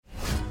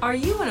Are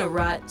you in a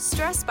rut,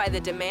 stressed by the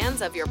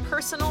demands of your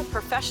personal,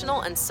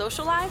 professional, and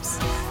social lives?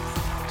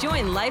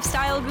 Join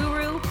lifestyle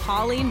guru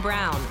Pauline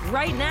Brown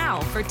right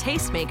now for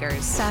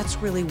Tastemakers. That's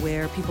really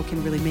where people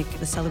can really make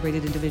the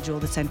celebrated individual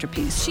the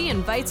centerpiece. She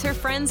invites her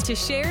friends to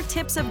share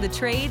tips of the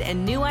trade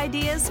and new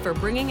ideas for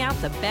bringing out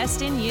the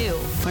best in you.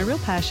 My real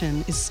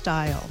passion is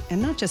style,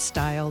 and not just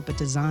style, but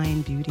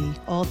design, beauty,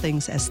 all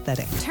things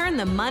aesthetic. Turn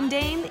the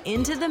mundane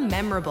into the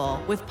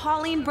memorable with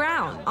Pauline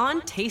Brown on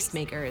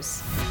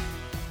Tastemakers.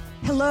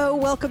 Hello,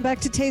 welcome back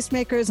to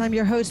Tastemakers. I'm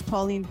your host,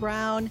 Pauline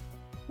Brown.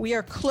 We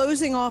are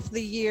closing off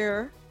the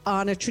year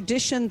on a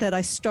tradition that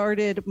I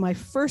started my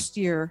first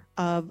year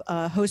of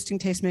hosting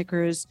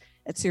Tastemakers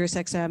at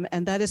SiriusXM,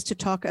 and that is to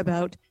talk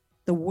about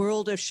the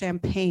world of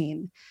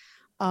champagne.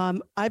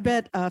 I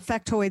bet a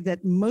factoid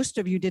that most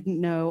of you didn't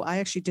know, I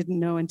actually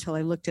didn't know until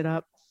I looked it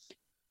up.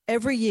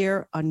 Every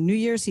year on New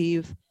Year's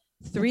Eve,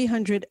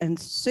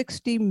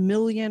 360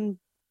 million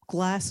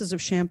glasses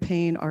of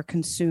champagne are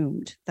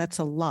consumed. That's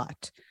a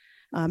lot.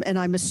 And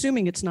I'm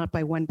assuming it's not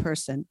by one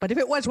person, but if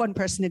it was one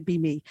person, it'd be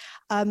me.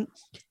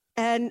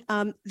 And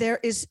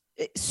there is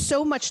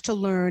so much to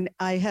learn.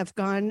 I have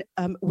gone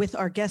with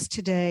our guest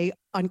today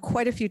on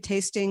quite a few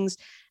tastings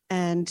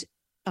and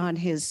on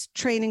his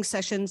training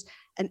sessions.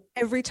 And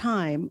every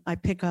time I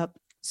pick up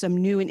some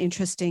new and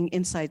interesting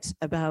insights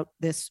about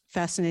this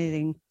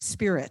fascinating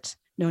spirit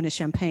known as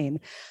champagne.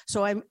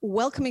 So I'm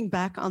welcoming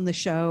back on the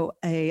show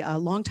a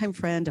longtime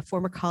friend, a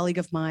former colleague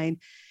of mine.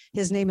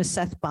 His name is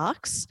Seth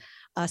Box.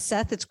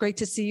 Seth, it's great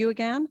to see you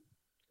again.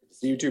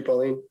 See you too,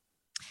 Pauline.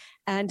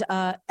 And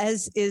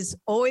as is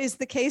always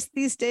the case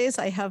these days,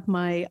 I have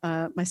my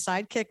my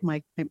sidekick,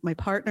 my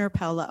partner,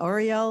 Paola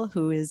Ariel,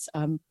 who is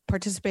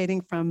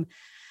participating from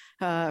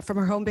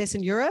her home base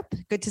in Europe.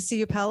 Good to see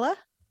you, Paola.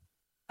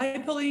 Hi,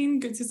 Pauline.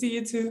 Good to see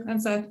you too.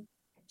 And Seth.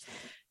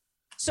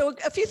 So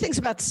a few things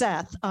about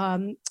Seth.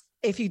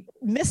 If you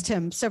missed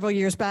him several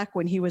years back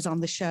when he was on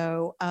the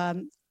show,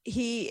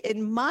 he,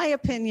 in my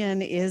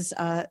opinion, is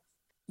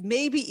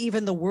maybe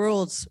even the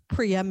world's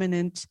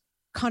preeminent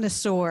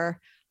connoisseur,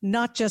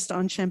 not just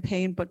on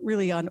champagne, but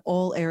really on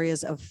all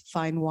areas of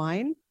fine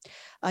wine.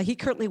 He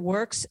currently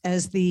works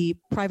as the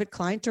private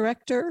client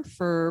director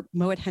for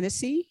Moet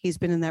Hennessy. He's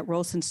been in that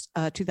role since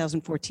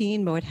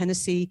 2014. Moet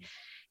Hennessy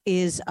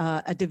is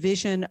a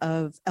division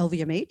of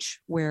LVMH,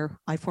 where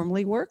I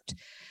formerly worked.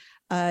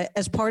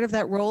 As part of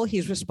that role,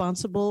 he's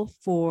responsible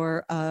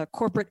for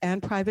corporate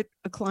and private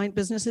client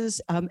businesses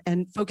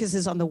and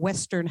focuses on the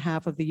western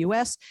half of the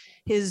U.S.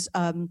 His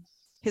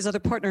other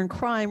partner in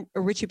crime,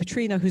 Richie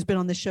Petrino, who's been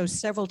on the show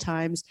several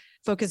times,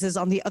 focuses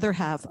on the other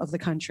half of the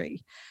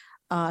country.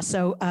 A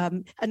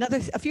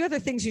few other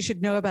things you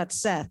should know about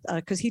Seth,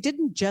 because he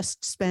didn't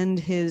just spend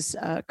his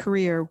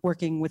career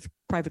working with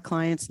private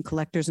clients and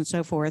collectors and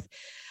so forth.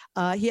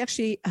 He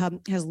actually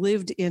has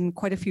lived in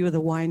quite a few of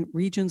the wine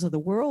regions of the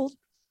world.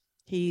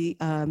 He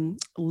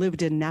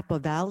lived in Napa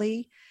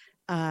Valley,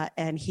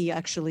 and he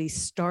actually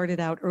started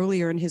out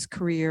earlier in his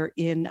career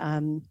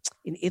in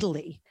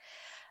Italy.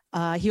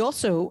 He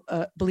also,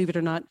 believe it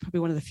or not, probably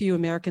one of the few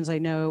Americans I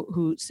know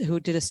who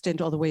did a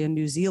stint all the way in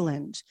New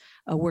Zealand,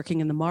 working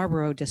in the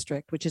Marlborough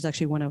district, which is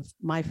actually one of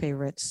my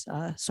favorites.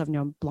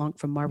 Sauvignon Blanc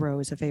from Marlborough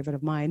is a favorite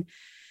of mine.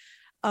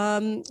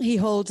 He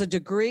holds a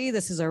degree.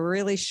 This is a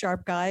really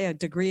sharp guy, a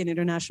degree in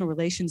international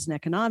relations and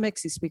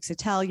economics. He speaks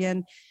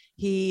Italian.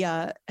 He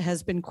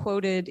has been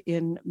quoted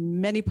in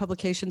many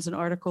publications and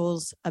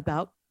articles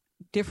about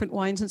different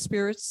wines and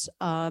spirits,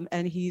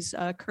 and he's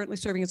currently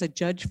serving as a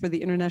judge for the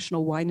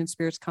International Wine and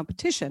Spirits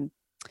Competition.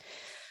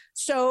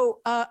 So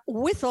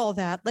with all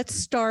that, let's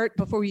start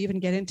before we even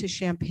get into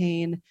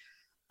champagne.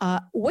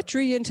 What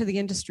drew you into the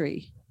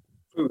industry?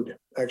 Food,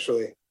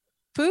 actually.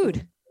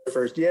 Food?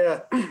 First, yeah.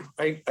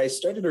 I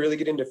started to really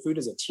get into food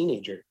as a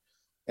teenager.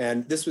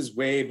 And this was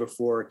way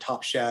before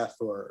Top Chef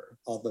or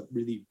all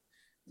the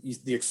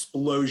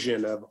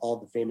explosion of all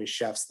the famous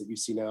chefs that you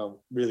see now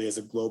really as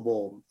a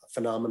global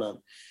phenomenon.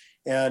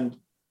 And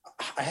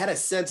I had a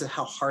sense of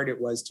how hard it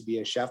was to be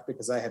a chef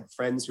because I had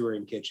friends who were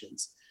in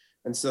kitchens.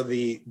 And so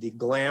the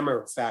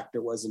glamour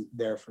factor wasn't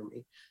there for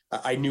me.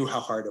 I knew how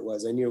hard it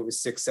was. I knew it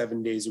was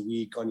 6-7 days a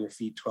week on your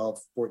feet, 12,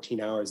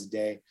 14 hours a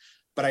day,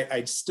 but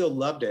I still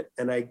loved it.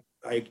 And I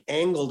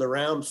angled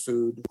around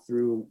food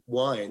through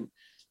wine.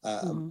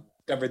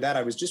 Discovered that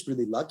I was just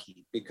really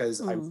lucky because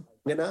I'm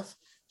young enough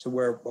to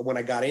where when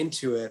I got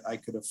into it, I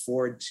could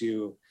afford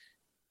to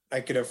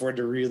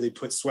really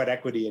put sweat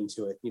equity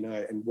into it,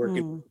 and work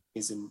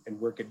and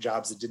work at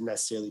jobs that didn't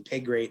necessarily pay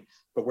great,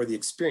 but where the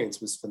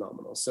experience was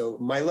phenomenal. So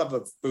my love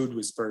of food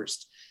was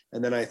first.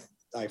 And then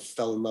I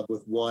fell in love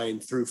with wine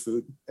through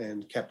food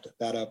and kept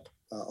that up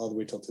all the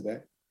way till today.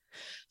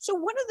 So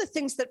one of the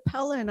things that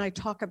Paola and I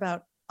talk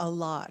about a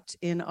lot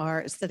in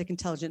our aesthetic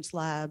intelligence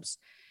labs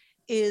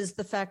is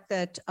the fact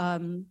that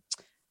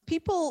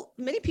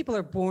many people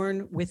are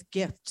born with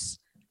gifts,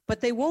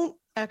 but they won't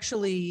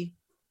actually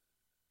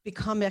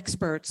become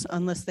experts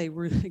unless they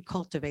really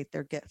cultivate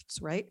their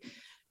gifts, right?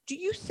 Do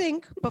you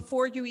think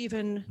before you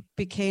even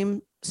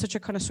became such a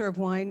connoisseur of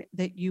wine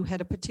that you had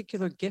a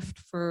particular gift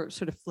for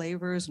sort of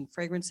flavors and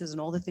fragrances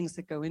and all the things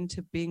that go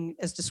into being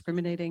as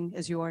discriminating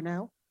as you are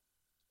now?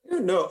 I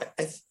don't know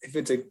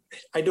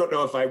I don't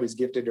know if I was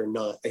gifted or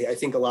not. I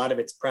think a lot of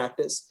it's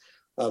practice,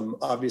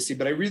 obviously,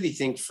 but I really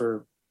think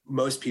for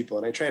most people,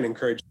 and I try and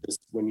encourage this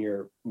when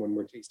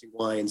we're tasting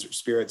wines or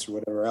spirits or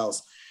whatever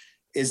else,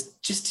 is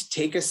just to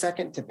take a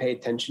second to pay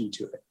attention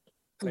to it.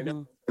 Mm-hmm. I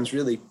know it's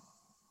really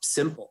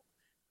simple,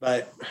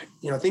 but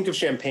think of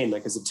champagne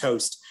like as a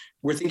toast.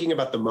 We're thinking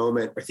about the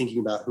moment, we're thinking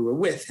about who we're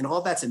with, and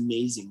all that's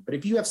amazing. But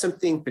if you have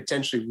something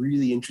potentially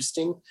really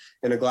interesting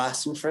in a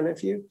glass in front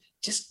of you,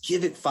 just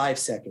give it 5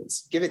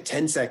 seconds, give it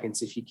 10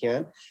 seconds if you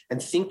can,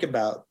 and think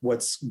about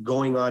what's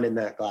going on in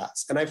that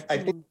glass. And I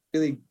think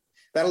really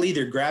that'll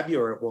either grab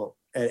you or it won't.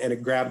 And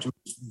it grabbed me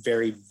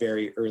very,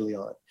 very early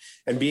on.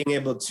 And being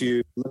able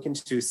to look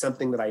into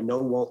something that I know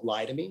won't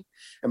lie to me.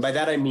 And by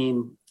that, I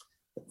mean,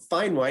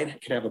 fine wine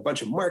can have a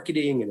bunch of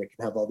marketing and it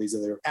can have all these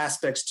other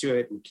aspects to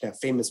it and can have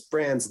famous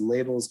brands and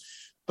labels,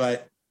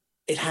 but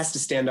it has to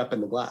stand up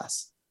in the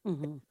glass.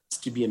 Mm-hmm. It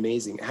has to be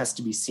amazing. It has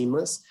to be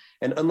seamless.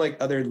 And unlike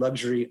other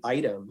luxury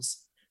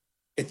items,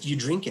 you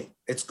drink it,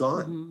 it's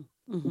gone.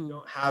 Mm-hmm. Mm-hmm. You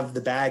don't have the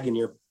bag in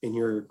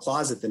your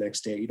closet the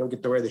next day. You don't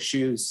get to wear the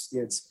shoes.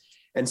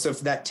 And so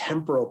for that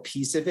temporal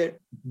piece of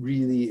it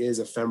really is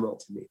ephemeral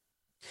to me.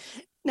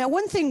 Now,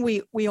 one thing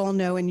we all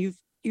know, and you've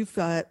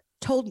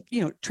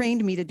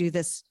trained me to do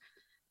this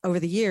over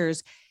the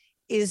years,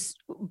 is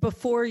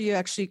before you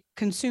actually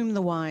consume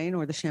the wine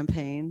or the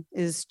champagne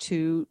is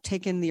to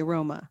take in the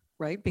aroma,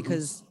 right?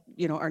 Because,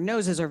 our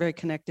noses are very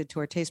connected to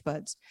our taste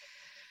buds.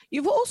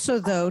 You've also,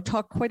 though,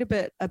 talked quite a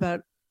bit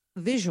about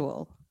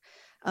visual.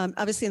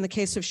 Obviously, in the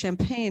case of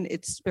champagne,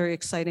 it's very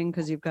exciting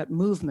because you've got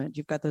movement,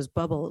 you've got those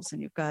bubbles,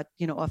 and you've got,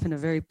 often a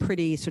very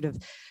pretty sort of,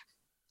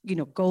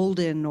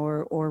 golden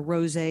or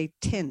rosé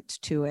tint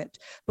to it.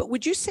 But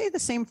would you say the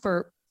same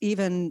for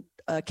even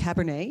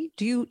Cabernet?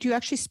 Do you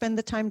actually spend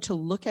the time to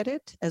look at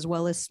it as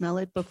well as smell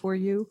it before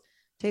you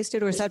taste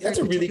it, or is that that's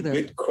a really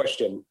good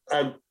question?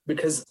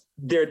 Because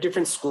there are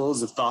different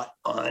schools of thought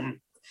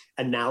on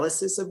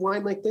analysis of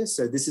wine like this.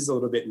 So this is a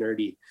little bit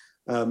nerdy.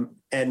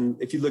 And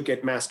if you look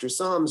at Master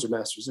Soms or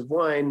Masters of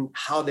Wine,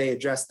 how they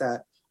address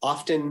that,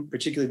 often,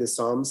 particularly the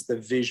Soms, the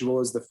visual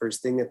is the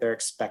first thing that they're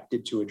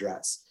expected to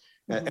address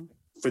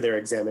for their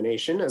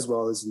examination as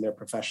well as in their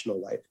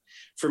professional life.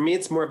 For me,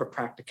 it's more of a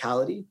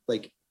practicality.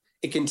 Like,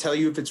 it can tell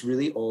you if it's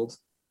really old.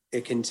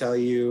 It can tell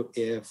you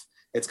if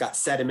it's got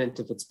sediment,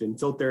 if it's been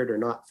filtered or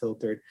not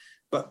filtered.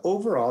 But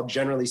overall,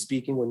 generally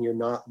speaking, when you're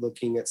not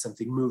looking at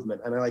something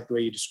movement, and I like the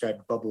way you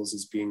described bubbles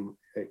as being,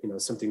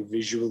 something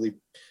visually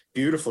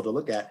beautiful to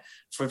look at.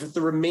 For the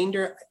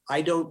remainder,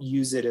 I don't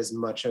use it as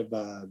much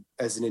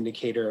as an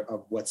indicator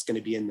of what's going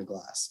to be in the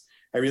glass.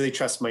 I really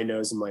trust my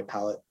nose and my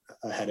palate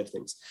ahead of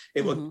things.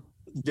 It will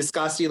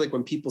viscosity, like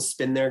when people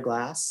spin their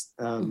glass,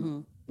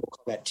 we'll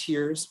call that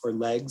tears or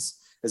legs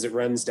as it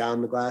runs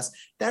down the glass.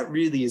 That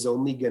really is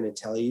only going to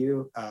tell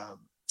you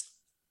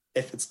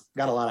if it's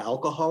got a lot of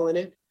alcohol in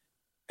it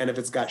and if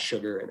it's got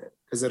sugar in it,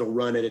 because it'll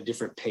run at a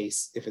different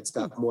pace if it's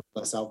got more or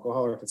less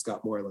alcohol or if it's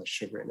got more or less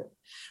sugar in it,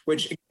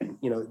 which,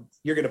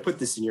 you're going to put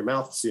this in your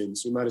mouth soon.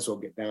 So you might as well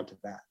get down to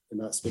that and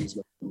not spend as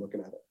much time looking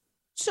at it.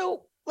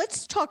 So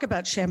let's talk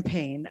about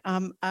champagne.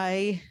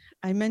 I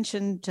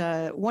mentioned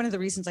one of the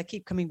reasons I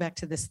keep coming back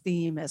to this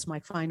theme as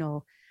my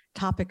final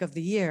topic of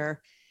the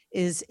year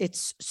is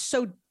it's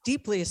so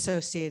deeply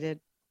associated,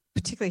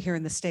 particularly here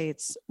in the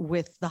States,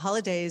 with the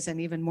holidays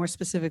and even more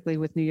specifically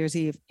with New Year's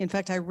Eve. In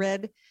fact, I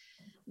read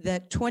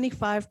that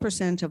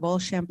 25% of all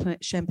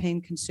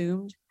champagne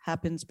consumed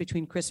happens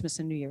between Christmas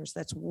and New Year's.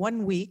 That's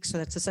 1 week. So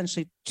that's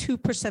essentially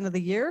 2% of the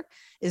year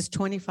is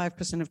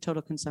 25% of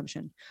total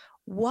consumption.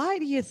 Why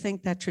do you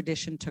think that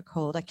tradition took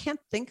hold? I can't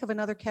think of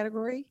another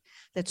category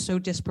that's so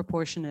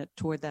disproportionate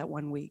toward that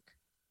 1 week.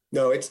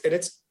 No,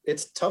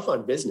 it's tough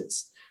on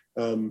business,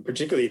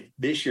 particularly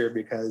this year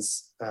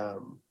because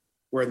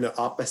we're in the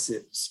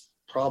opposite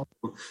problem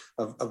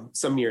of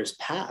some years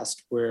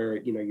past where,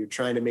 you're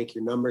trying to make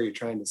your number, you're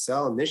trying to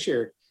sell. And this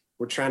year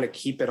we're trying to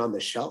keep it on the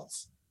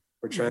shelf.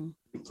 We're trying to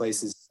keep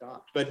places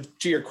stocked. But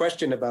to your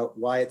question about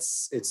why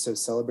it's so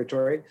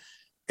celebratory,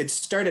 it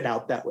started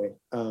out that way.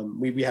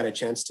 We had a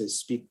chance to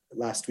speak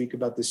last week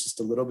about this just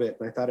a little bit.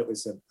 And I thought it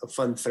was a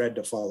fun thread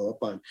to follow up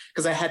on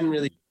because I hadn't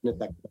really given it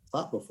that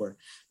thought before.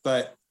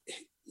 But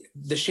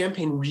the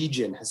Champagne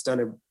region has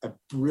done a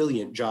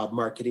brilliant job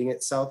marketing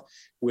itself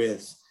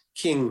with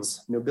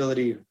kings,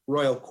 nobility,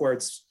 royal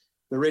courts,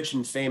 the rich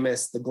and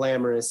famous, the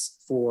glamorous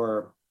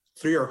for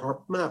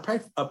probably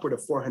upward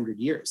of 400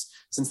 years,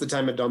 since the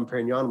time of Dom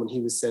Perignon when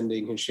he was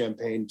sending his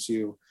champagne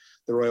to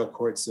the royal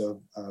courts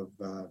of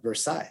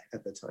Versailles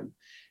at the time.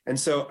 And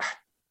so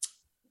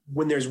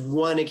when there's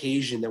one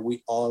occasion that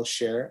we all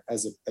share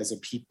as a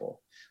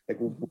people, like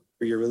whatever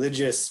your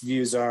religious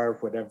views are,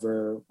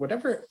 whatever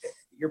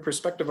your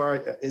perspective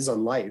is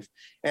on life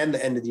and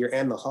the end of the year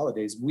and the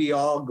holidays, we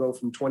all go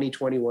from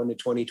 2021 to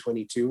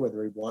 2022,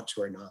 whether we want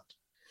to or not.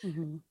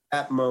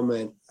 That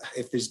moment,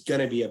 if there's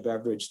going to be a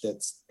beverage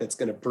that's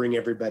going to bring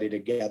everybody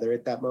together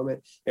at that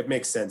moment, it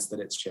makes sense that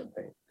it's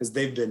champagne because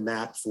they've been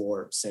that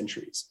for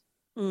centuries.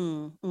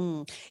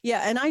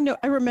 Yeah, and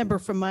I remember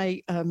from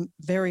my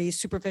very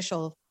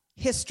superficial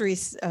history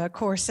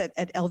course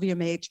at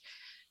LVMH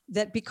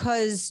that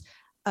because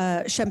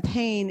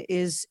champagne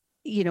is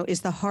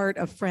the heart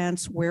of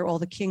France, where all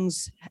the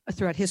kings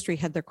throughout history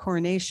had their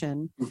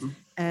coronation,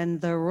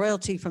 and the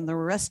royalty from the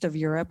rest of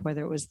Europe,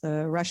 whether it was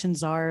the Russian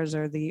czars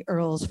or the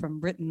earls from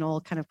Britain, all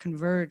kind of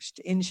converged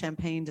in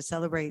Champagne to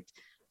celebrate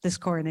this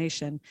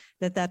coronation,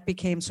 that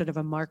became sort of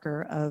a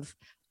marker of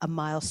a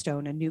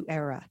milestone, a new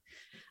era.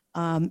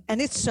 And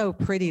it's so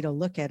pretty to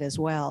look at as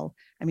well.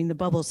 I mean, the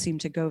bubbles seem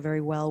to go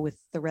very well with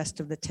the rest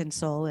of the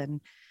tinsel and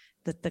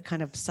the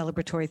kind of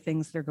celebratory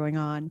things that are going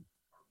on.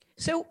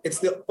 So it's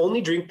the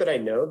only drink that I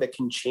know that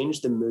can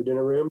change the mood in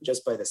a room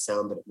just by the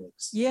sound that it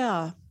makes.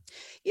 Yeah.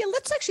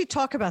 Let's actually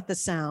talk about the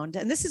sound.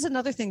 And this is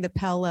another thing that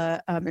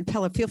Pella, and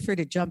Pella, feel free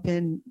to jump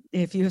in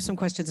if you have some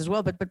questions as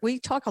well. But we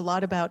talk a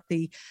lot about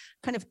the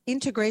kind of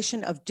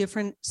integration of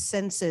different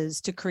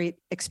senses to create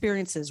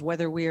experiences,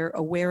 whether we're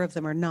aware of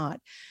them or not.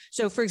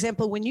 So, for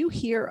example, when you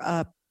hear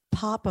a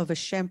pop of a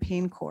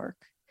champagne cork,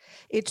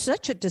 it's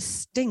such a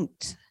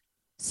distinct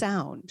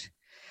sound.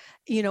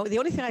 The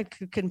only thing I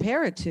could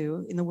compare it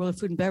to in the world of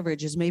food and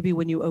beverage is maybe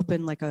when you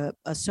open like a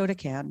soda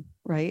can,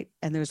 right?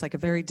 And there's like a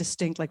very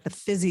distinct, like the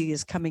fizzy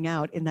is coming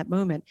out in that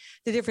moment.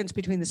 The difference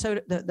between the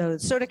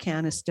soda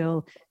can is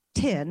still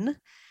tin,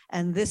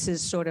 and this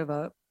is sort of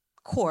a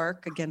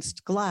cork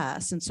against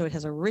glass. And so it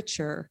has a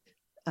richer,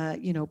 a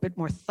bit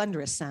more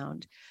thunderous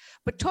sound.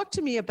 But talk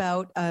to me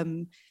about,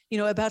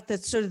 about the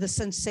sort of the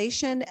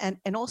sensation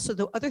and also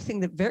the other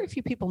thing that very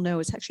few people know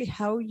is actually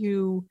how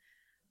you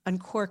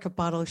uncork a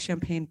bottle of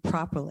champagne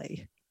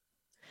properly.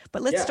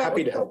 But let's start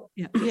with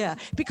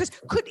because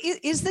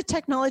is the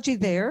technology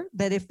there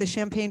that if the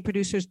champagne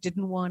producers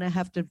didn't want to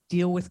have to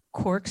deal with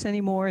corks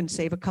anymore and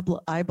save a couple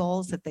of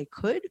eyeballs that they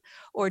could?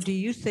 Or do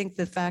you think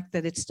the fact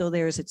that it's still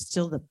there is it's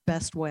still the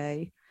best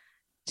way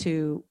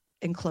to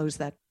enclose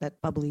that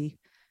bubbly,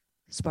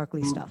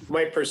 sparkly stuff?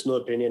 My personal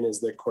opinion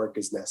is that cork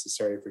is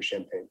necessary for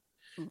champagne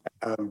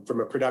from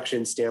a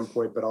production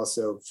standpoint, but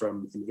also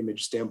from an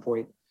image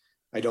standpoint.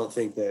 I don't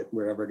think that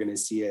we're ever going to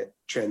see it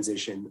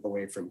transition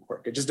away from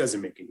cork. It just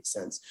doesn't make any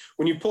sense.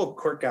 When you pull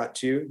cork out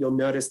too, you'll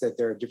notice that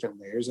there are different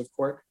layers of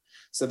cork.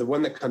 So the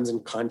one that comes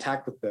in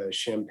contact with the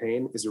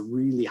champagne is a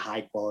really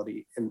high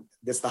quality, and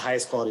that's the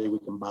highest quality we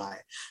can buy.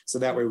 So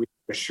that way we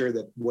assure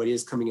that what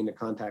is coming into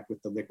contact with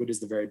the liquid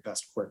is the very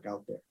best cork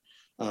out there.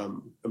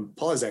 And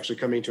Paul is actually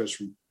coming to us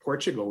from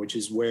Portugal, which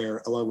is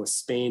where, along with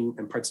Spain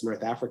and parts of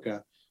North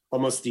Africa,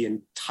 almost the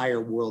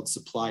entire world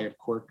supply of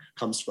cork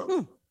comes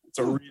from. It's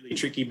a really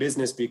tricky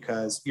business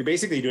because you're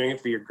basically doing it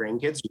for your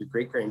grandkids, your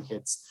great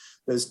grandkids.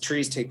 Those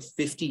trees take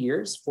 50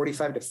 years,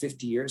 45 to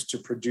 50 years to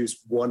produce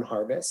one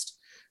harvest.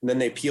 And then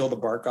they peel the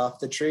bark off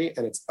the tree,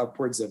 and it's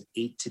upwards of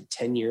 8 to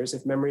 10 years,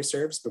 if memory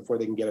serves, before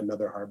they can get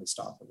another harvest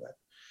off of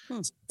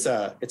it.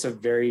 So it's a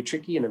very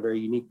tricky and a very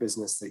unique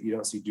business that you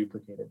don't see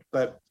duplicated.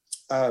 But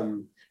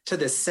to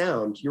the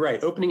sound, you're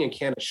right. Opening a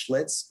can of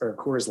Schlitz or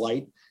Coors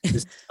Light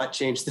does not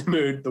change the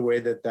mood the way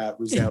that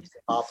resounds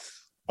off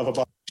of a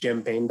bottle of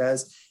champagne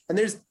does. And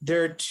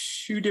there are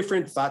two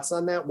different thoughts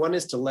on that. One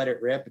is to let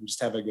it rip and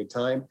just have a good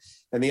time.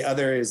 And the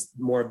other is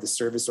more of the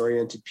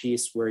service-oriented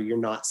piece where you're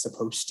not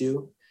supposed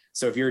to.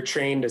 So if you're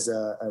trained as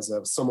a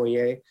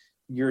sommelier,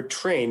 you're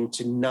trained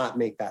to not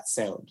make that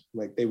sound.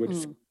 Like they would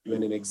do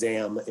in an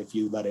exam if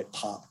you let it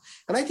pop.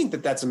 And I think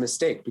that that's a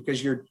mistake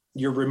because you're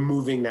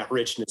removing that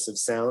richness of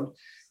sound.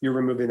 You're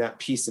removing that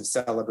piece of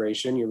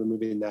celebration. You're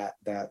removing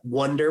that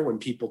wonder when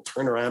people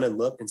turn around and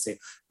look and say,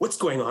 what's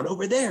going on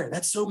over there?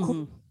 That's so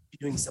cool.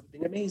 You're doing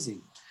something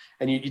amazing.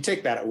 And you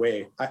take that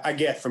away. I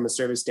get from a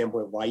service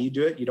standpoint why you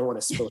do it. You don't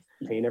want to spill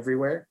champagne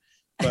everywhere.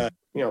 But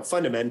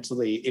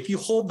fundamentally, if you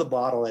hold the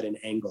bottle at an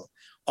angle,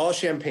 all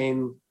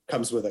champagne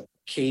comes with a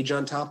cage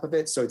on top of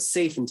it. So it's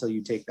safe until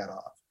you take that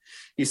off.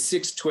 These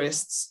 6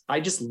 twists, I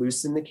just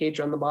loosen the cage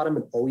on the bottom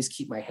and always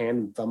keep my hand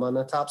and thumb on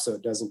the top so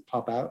it doesn't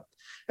pop out.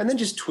 And then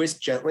just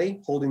twist gently,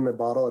 holding the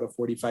bottle at a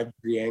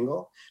 45-degree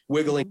angle,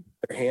 wiggling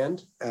your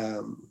hand,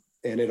 and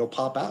it'll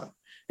pop out.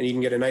 And you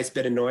can get a nice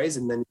bit of noise,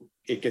 and then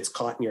it gets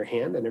caught in your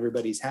hand, and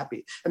everybody's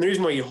happy. And the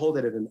reason why you hold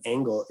it at an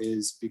angle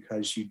is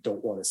because you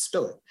don't want to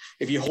spill it.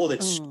 If you hold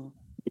it, you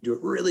do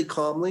it really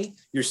calmly,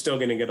 you're still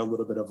going to get a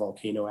little bit of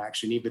volcano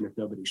action, even if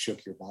nobody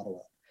shook your bottle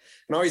up.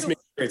 And always make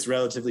sure it's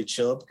relatively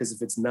chilled, because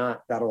if it's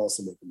not, that'll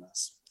also make a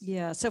mess.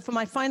 Yeah. So for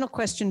my final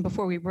question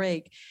before we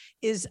break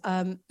is,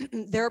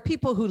 there are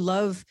people who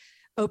love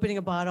opening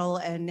a bottle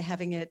and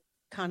having it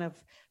kind of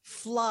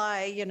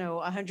fly,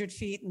 100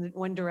 feet in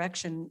one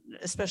direction,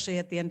 especially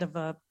at the end of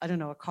a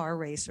car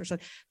race or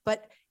something.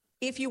 But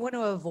if you want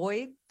to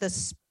avoid the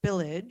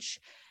spillage,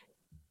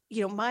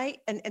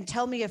 and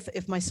tell me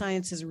if my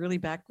science is really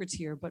backwards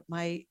here, but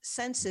my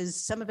sense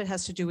is some of it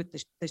has to do with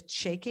the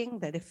shaking,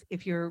 that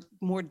if you're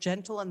more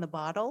gentle on the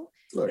bottle,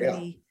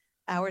 the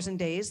hours and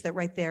days, that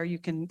right there you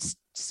can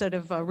sort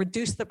of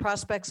reduce the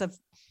prospects of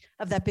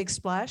that big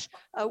splash.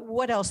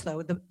 What else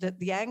though?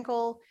 The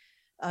angle,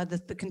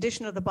 the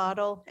condition of the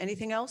bottle,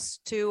 anything else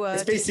to?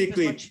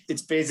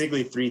 It's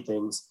basically three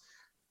things.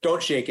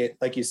 Don't shake it,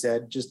 like you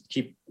said. Just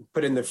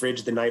put it in the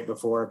fridge the night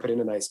before. Put in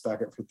an ice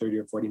bucket for 30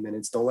 or 40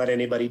 minutes. Don't let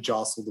anybody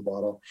jostle the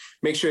bottle.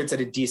 Make sure it's at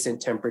a decent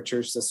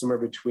temperature. So somewhere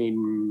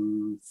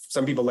between,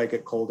 some people like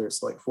it colder,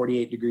 so like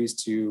 48 degrees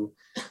to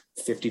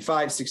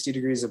 55, 60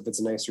 degrees if it's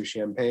a nicer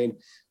champagne.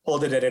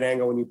 Hold it at an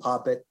angle when you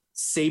pop it.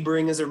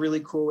 Sabering is a really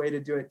cool way to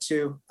do it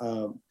too.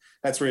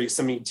 That's where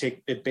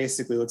it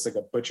basically looks like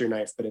a butcher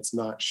knife, but it's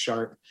not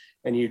sharp.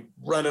 And you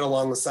run it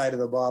along the side of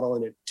the bottle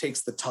and it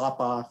takes the top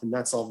off, and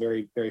that's all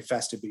very, very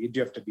festive, but you do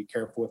have to be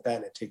careful with that,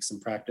 and it takes some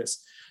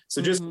practice.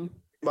 So just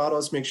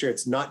bottles, make sure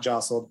it's not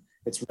jostled,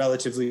 it's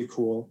relatively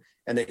cool,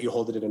 and that you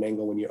hold it at an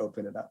angle when you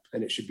open it up,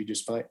 and it should be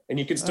just fine. And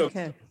you can still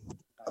without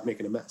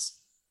making a mess.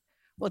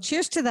 Well,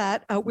 cheers to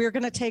that. We're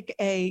going to take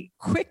a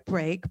quick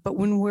break, but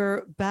when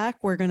we're back,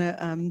 we're going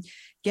to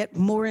get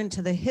more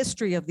into the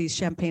history of these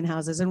champagne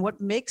houses and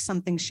what makes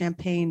something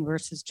champagne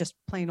versus just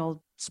plain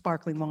old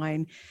sparkling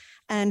wine,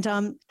 and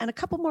a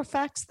couple more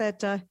facts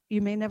that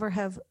you may never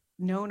have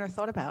known or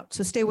thought about.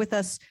 So stay with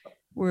us.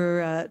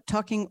 We're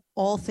talking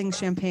all things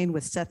champagne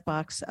with Seth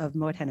Box of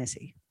Moet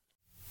Hennessy.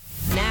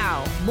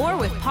 Now, more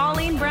with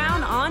Pauline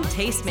Brown on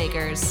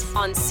Tastemakers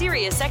on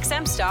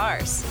SiriusXM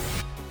Stars.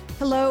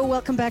 Hello,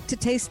 welcome back to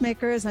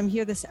Tastemakers. I'm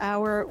here this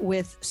hour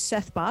with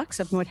Seth Box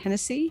of Moet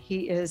Hennessy.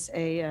 He is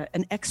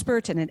an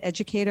expert and an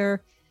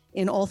educator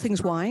in all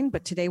things wine,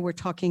 but today we're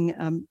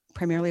talking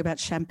primarily about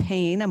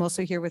champagne. I'm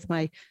also here with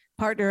my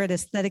partner at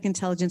Aesthetic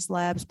Intelligence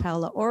Labs,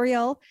 Paola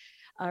Oriol.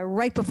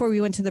 Right before we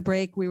went to the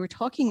break, we were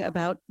talking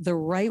about the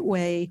right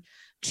way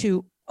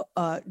to,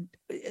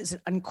 is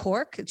it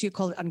uncork? Do you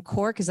call it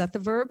uncork? Is that the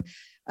verb?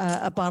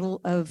 A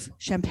bottle of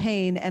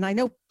champagne. And I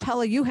know,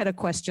 Paola, you had a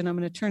question. I'm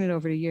going to turn it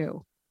over to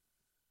you.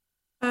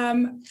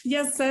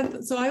 Yes,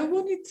 Seth. So I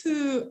wanted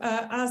to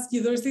ask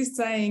you, there's this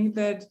saying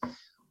that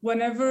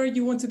whenever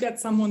you want to get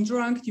someone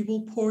drunk, you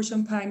will pour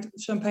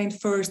champagne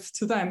first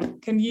to them.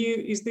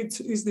 Is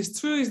this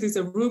true? Is this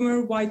a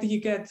rumor? Why do you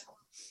get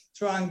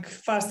drunk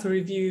faster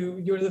if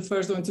you're the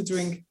first one to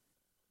drink?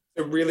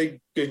 A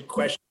really good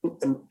question.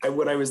 And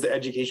when I was the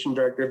education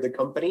director of the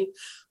company,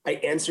 I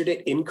answered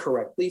it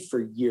incorrectly for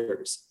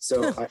years.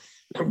 So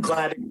I'm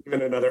glad I'm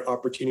given another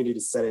opportunity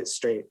to set it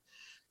straight.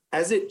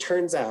 As it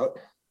turns out,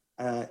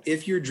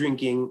 if you're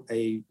drinking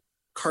a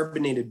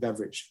carbonated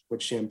beverage,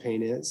 what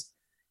champagne is,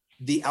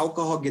 the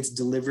alcohol gets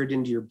delivered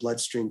into your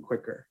bloodstream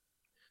quicker.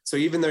 So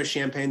even though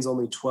champagne's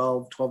only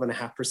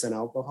 12.5%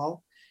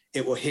 alcohol,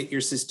 it will hit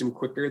your system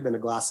quicker than a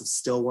glass of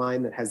still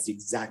wine that has the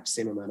exact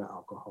same amount of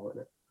alcohol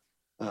in it.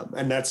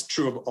 And that's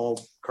true of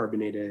all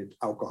carbonated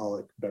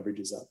alcoholic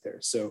beverages out there.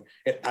 So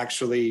it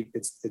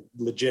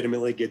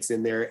legitimately gets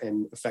in there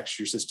and affects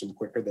your system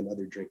quicker than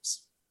other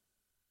drinks.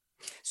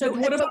 So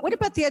what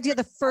about the idea of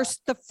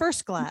the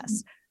first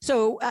glass?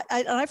 So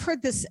I've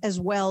heard this as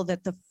well,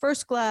 that the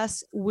first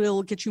glass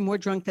will get you more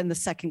drunk than the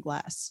second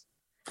glass,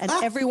 and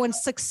everyone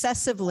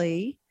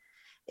successively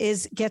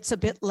gets a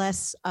bit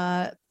less,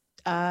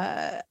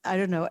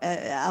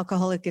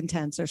 alcoholic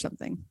intense or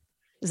something.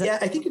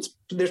 I think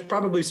there's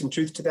probably some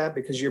truth to that,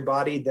 because your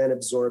body then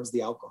absorbs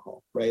the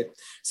alcohol, right?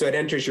 So it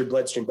enters your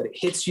bloodstream, but it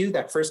hits you.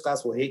 That first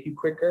glass will hit you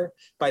quicker.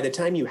 By the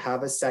time you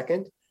have a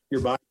second,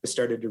 your body has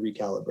started to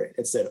recalibrate.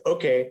 It said,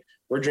 okay,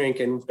 we're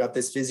drinking, we've got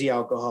this fizzy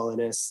alcohol in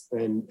us,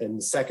 and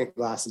the second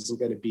glass isn't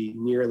going to be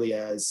nearly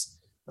as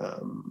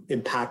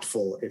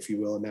impactful, if you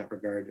will, in that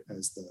regard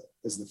as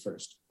the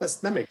first.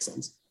 That makes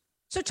sense.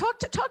 So talk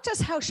to us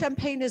how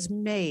champagne is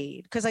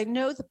made, because I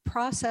know the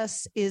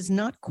process is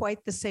not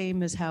quite the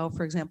same as how,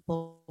 for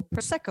example,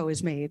 Prosecco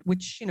is made,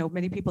 which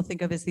many people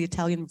think of as the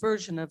Italian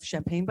version of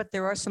champagne, but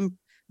there are some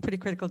pretty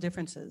critical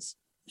differences.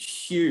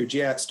 Huge,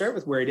 yeah. Start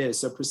with where it is.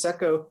 So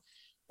Prosecco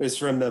is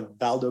from the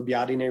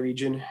Valdobbiadene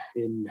region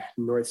in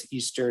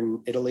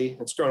northeastern Italy.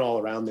 It's grown all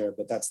around there,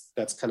 but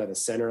that's kind of the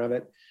center of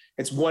it.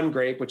 It's one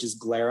grape, which is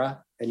Glera,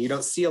 and you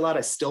don't see a lot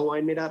of still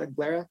wine made out of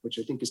Glera, which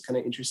I think is kind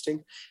of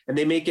interesting. And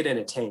they make it in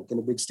a tank, in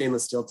a big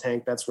stainless steel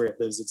tank. That's where it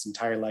lives its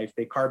entire life.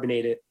 They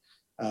carbonate it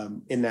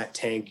in that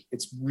tank.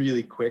 It's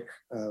really quick.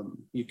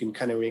 You can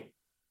kind of make,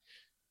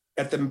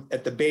 at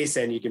the base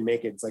end, you can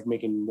make it, it's like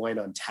making wine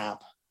on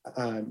tap.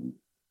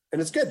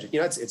 And it's good.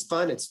 It's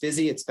fun, it's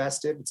fizzy, it's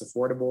festive, it's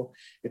affordable.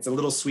 It's a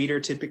little sweeter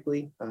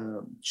typically.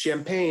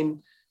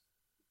 Champagne,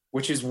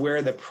 which is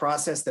where the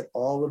process that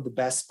all of the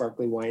best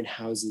sparkling wine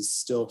houses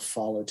still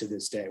follow to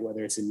this day,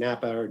 whether it's in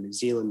Napa or New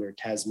Zealand or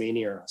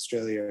Tasmania or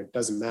Australia, it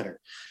doesn't matter.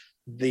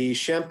 The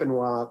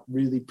Champenois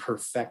really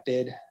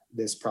perfected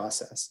this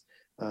process.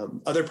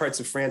 Other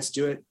parts of France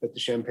do it, but the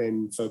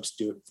Champagne folks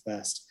do it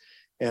best.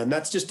 And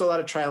that's just a lot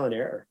of trial and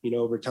error,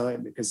 over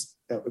time, because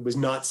it was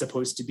not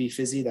supposed to be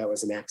fizzy. That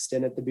was an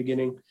accident at the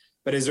beginning.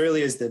 But as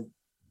early as the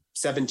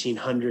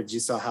 1700s, you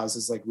saw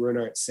houses like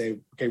Ruinart say,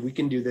 okay, we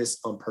can do this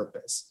on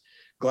purpose.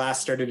 glass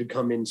started to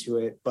come into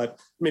it. But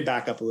let me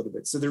back up a little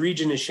bit. So the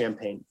region is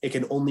Champagne. It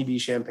can only be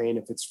Champagne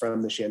if it's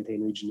from the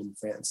Champagne region in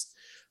France.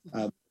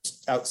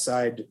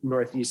 Outside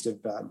northeast of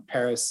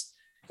Paris,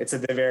 it's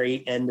at the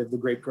very end of the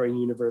grape growing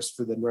universe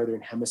for the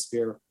Northern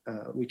Hemisphere.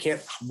 We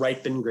can't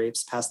ripen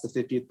grapes past the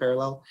 50th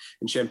parallel,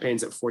 and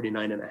Champagne's at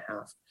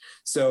 49.5.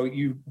 So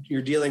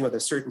you're dealing with a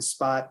certain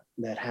spot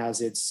that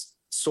has its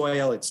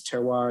soil, its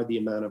terroir, the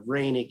amount of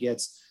rain it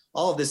gets.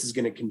 All of this is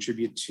going to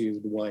contribute to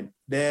the wine.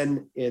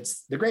 Then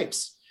it's the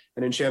grapes.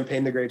 And in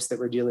Champagne, the grapes that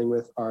we're dealing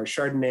with are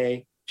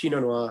Chardonnay,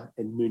 Pinot Noir,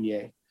 and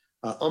Meunier,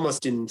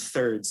 almost in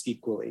thirds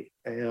equally.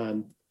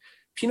 And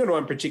Pinot Noir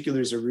in particular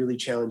is a really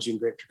challenging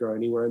grape to grow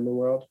anywhere in the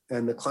world.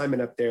 And the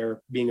climate up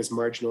there, being as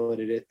marginal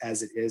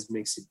as it is,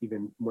 makes it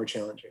even more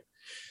challenging.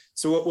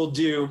 So what we'll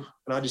do,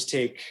 and I'll just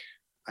take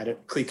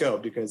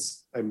Clicquot,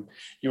 because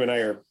you and I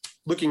are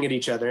looking at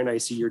each other and I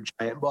see your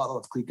giant bottle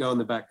of Clicquot in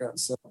the background.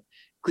 So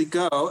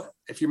Clicquot,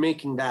 if you're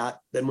making that,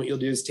 then what you'll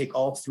do is take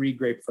all 3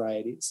 grape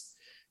varieties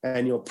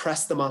and you'll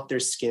press them off their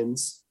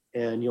skins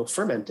and you'll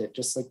ferment it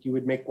just like you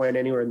would make wine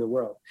anywhere in the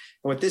world.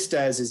 And what this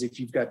does is if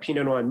you've got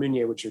Pinot Noir and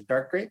Meunier, which are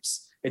dark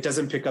grapes, it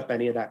doesn't pick up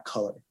any of that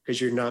color because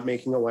you're not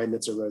making a wine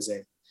that's a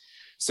rosé.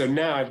 So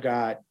now I've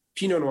got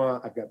Pinot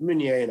Noir, I've got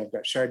Meunier, and I've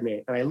got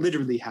Chardonnay, and I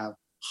literally have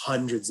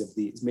hundreds of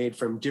these made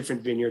from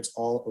different vineyards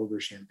all over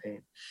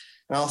Champagne.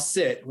 And I'll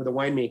sit with a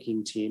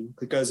winemaking team.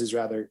 Clicquot is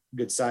rather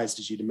good sized,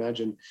 as you'd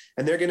imagine.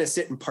 And they're going to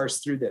sit and parse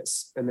through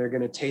this. And they're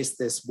going to taste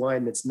this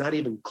wine that's not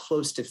even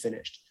close to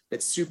finished,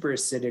 that's super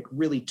acidic,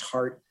 really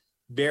tart,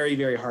 very,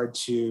 very hard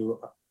to,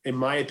 in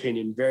my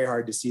opinion, very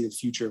hard to see the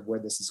future of where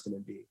this is going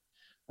to be.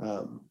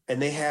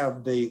 And they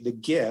have the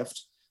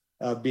gift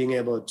of being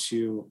able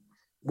to,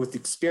 with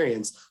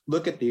experience,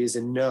 look at these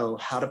and know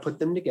how to put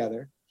them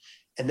together.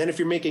 And then if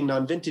you're making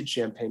non-vintage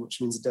champagne,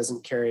 which means it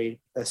doesn't carry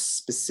a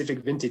specific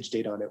vintage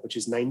date on it, which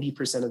is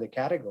 90% of the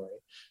category,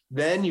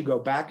 then you go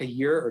back a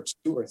year or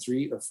 2 or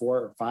 3 or 4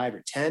 or 5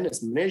 or 10,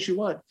 as many as you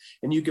want,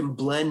 and you can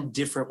blend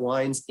different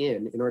wines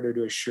in order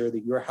to assure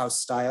that your house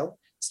style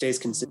stays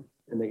consistent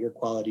and that your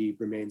quality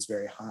remains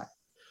very high.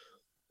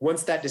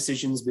 Once that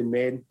decision's been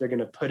made, they're going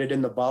to put it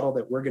in the bottle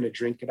that we're going to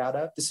drink it out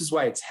of. This is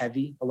why it's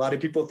heavy. A lot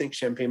of people think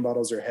champagne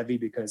bottles are heavy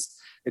because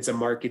it's a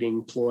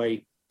marketing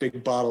ploy.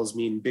 Big bottles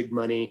mean big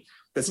money.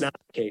 That's not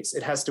the case.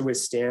 It has to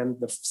withstand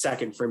the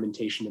second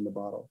fermentation in the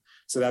bottle.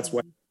 So that's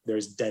why they're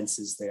as dense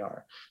as they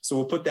are. So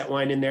we'll put that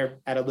wine in there,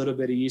 add a little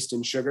bit of yeast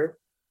and sugar,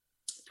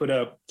 put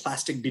a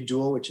plastic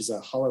bidule, which is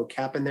a hollow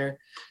cap in there,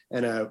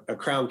 and a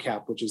crown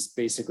cap, which is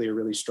basically a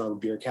really strong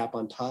beer cap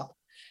on top.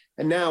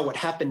 And now what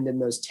happened in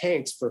those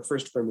tanks for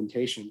first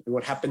fermentation and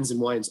what happens in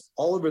wines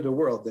all over the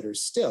world that are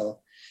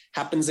still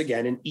happens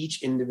again in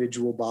each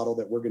individual bottle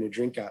that we're going to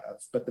drink out of.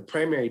 But the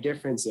primary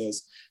difference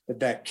is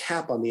that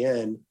cap on the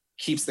end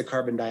keeps the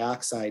carbon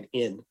dioxide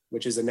in,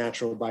 which is a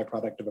natural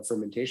byproduct of a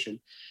fermentation.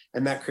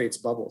 And that creates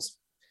bubbles.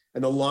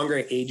 And the longer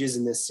it ages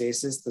in this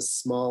stasis, the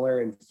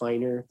smaller and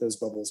finer those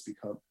bubbles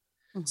become.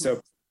 Mm-hmm.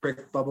 So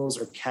brick bubbles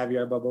or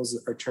caviar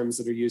bubbles are terms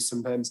that are used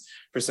sometimes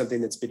for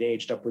something that's been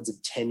aged upwards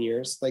of 10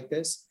 years like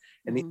this.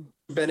 And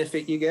the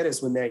benefit you get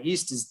is when that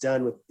yeast is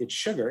done with its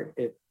sugar,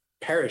 it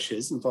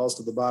perishes and falls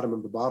to the bottom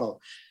of the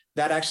bottle.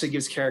 That actually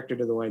gives character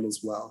to the wine as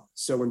well.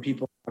 So when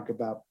people talk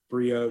about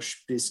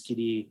brioche,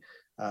 biscuity,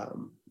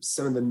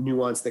 some of the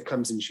nuance that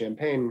comes in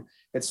champagne,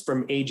 it's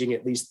from aging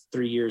at least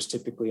 3 years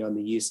typically on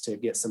the yeast to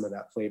get some of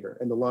that flavor.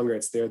 And the longer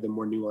it's there, the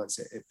more nuance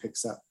it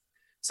picks up.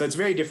 So it's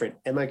very different.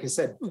 And like I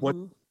said,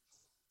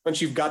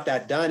 once you've got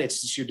that done,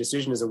 it's just your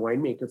decision as a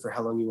winemaker for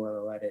how long you want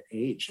to let it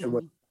age and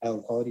what style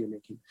and quality you're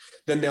making.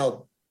 Then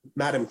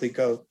Madame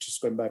Clicquot,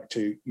 just going back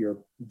to your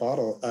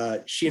bottle,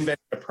 she invented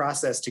a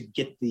process to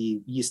get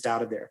the yeast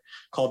out of there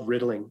called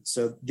riddling.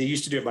 So they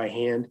used to do it by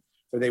hand,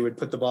 where they would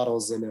put the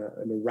bottles in a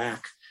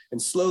rack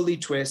and slowly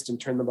twist and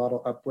turn the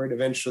bottle upward,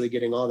 eventually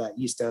getting all that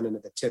yeast down into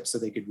the tip so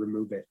they could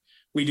remove it.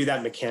 We do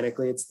that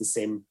mechanically. It's the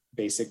same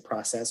basic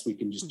process. We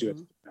can just do it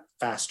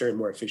faster and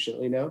more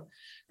efficiently now.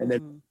 And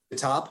then the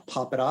top,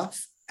 pop it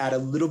off, add a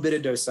little bit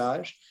of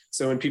dosage.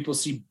 So when people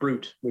see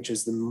Brut, which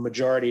is the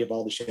majority of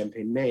all the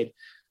champagne made,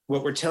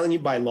 what we're telling you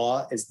by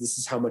law is this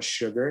is how much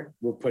sugar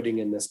we're putting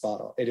in this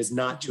bottle. It is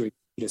not to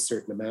exceed a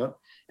certain amount,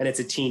 and it's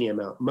a teeny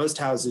amount. Most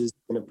houses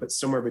are going to put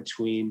somewhere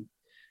between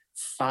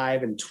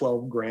 5 and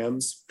 12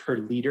 grams per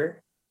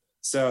liter.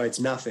 So it's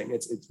nothing.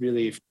 It's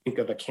really, if you think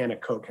of a can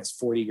of Coke has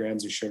 40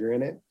 grams of sugar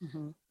in it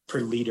per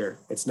liter.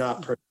 It's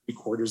not per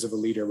 3/4 of a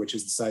liter, which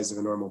is the size of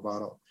a normal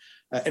bottle.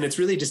 And it's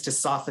really just to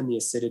soften the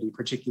acidity,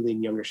 particularly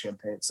in younger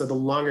champagne. So the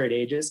longer it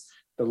ages,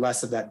 the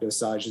less of that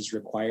dosage is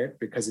required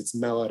because it's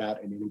mellowed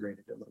out and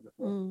integrated a little bit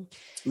more. And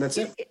that's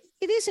it.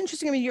 It is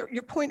interesting. I mean,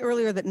 your point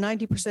earlier that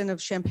 90%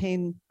 of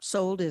champagne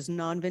sold is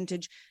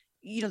non-vintage.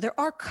 You know, there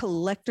are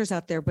collectors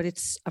out there, but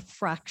it's a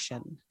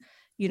fraction,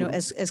 you know,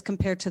 as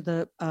compared to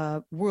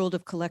the world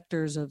of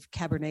collectors of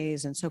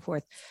Cabernets and so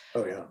forth.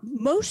 Oh, yeah.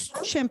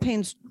 Most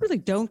champagnes really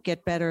don't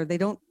get better. They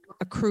don't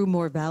accrue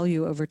more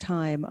value over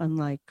time,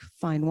 unlike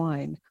fine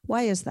wine.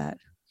 Why is that?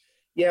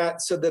 Yeah.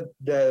 So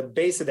the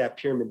base of that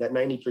pyramid, that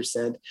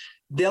 90%,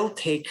 they'll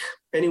take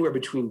anywhere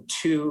between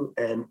 2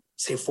 and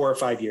say 4 or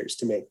 5 years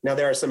to make. Now,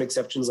 there are some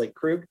exceptions like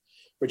Krug,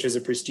 which is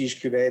a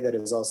prestige cuvee that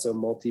is also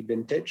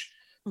multi-vintage.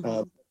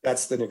 Mhm.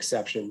 That's an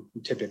exception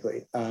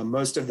typically.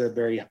 Most of the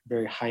very,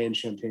 very high-end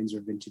champagnes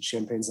are vintage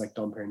champagnes like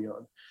Dom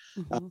Perignon.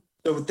 Mhm.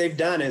 So what they've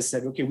done is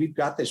said, okay, we've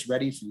got this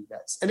ready for you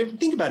guys. And if you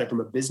think about it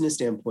from a business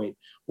standpoint,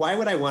 why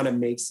would I want to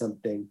make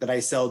something that I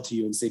sell to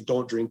you and say,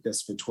 don't drink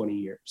this for 20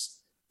 years?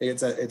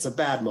 It's a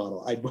bad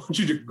model. I want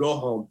you to go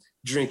home,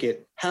 drink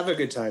it, have a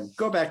good time,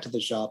 go back to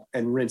the shop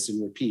and rinse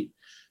and repeat.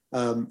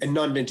 And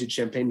non-vintage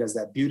champagne does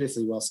that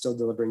beautifully while still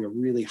delivering a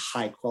really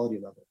high quality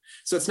level.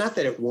 So it's not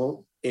that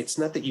it's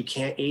not that you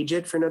can't age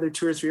it for another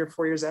 2 or 3 or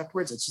 4 years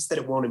afterwards. It's just that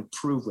it won't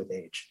improve with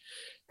age.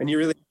 And you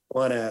really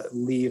want to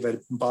leave a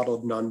bottle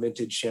of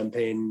non-vintage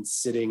champagne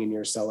sitting in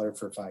your cellar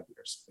for 5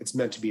 years. It's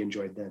meant to be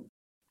enjoyed then.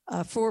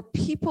 For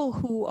people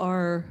who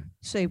are,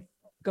 say,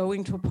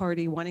 going to a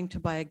party, wanting to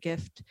buy a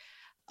gift,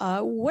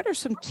 what are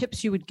some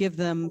tips you would give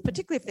them,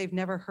 particularly if they've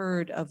never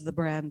heard of the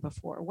brand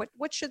before?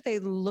 What should they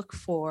look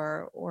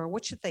for, or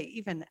what should they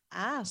even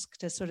ask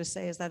to sort of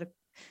say, is that a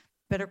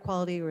better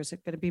quality, or is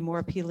it going to be more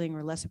appealing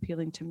or less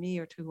appealing to me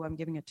or to who I'm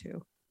giving it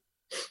to?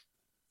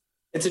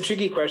 It's a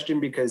tricky question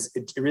because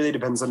it really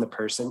depends on the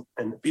person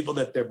and the people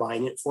that they're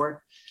buying it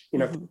for. You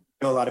know, if you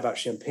know a lot about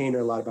champagne or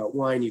a lot about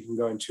wine, you can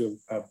go into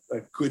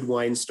a good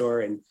wine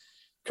store and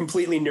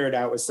completely nerd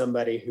out with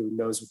somebody who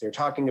knows what they're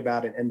talking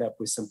about and end up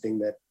with something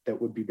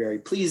that would be very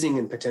pleasing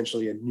and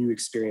potentially a new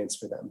experience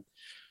for them.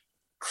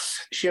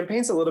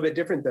 Champagne's a little bit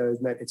different though,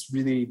 in that it's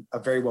really a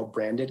very well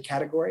branded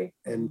category.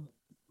 And,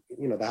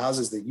 you know, the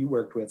houses that you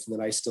worked with and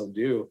that I still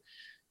do,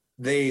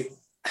 they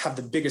have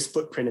the biggest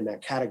footprint in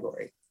that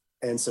category.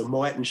 And so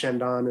Moet and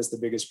Chandon is the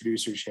biggest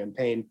producer of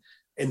champagne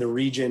in the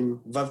region.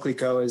 Veuve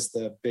Clicquot is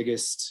the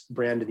biggest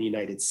brand in the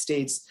United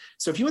States.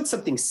 So if you want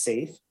something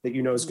safe that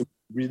you know is going to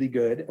be really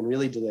good and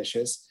really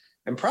delicious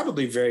and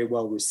probably very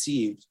well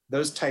received,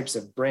 those types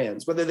of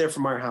brands, whether they're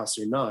from our house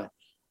or not,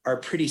 are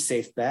a pretty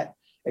safe bet.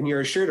 And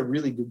you're assured a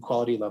really good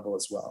quality level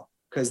as well,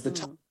 because the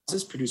top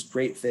houses produce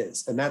great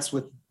fizz, and that's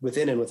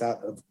within and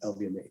without of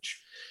LVMH.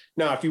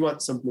 Now, if you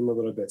want something a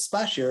little bit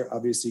splashier,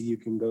 obviously you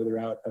can go the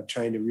route of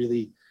trying to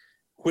really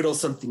whittle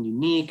something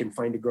unique and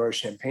find a grower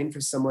champagne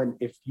for someone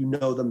if you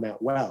know them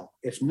that well.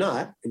 If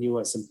not, and you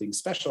want something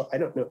special, I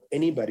don't know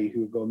anybody who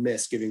would go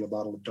miss giving a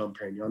bottle of Dom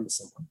Perignon to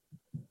someone.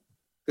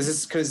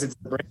 Because the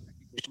brand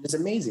recognition is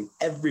amazing.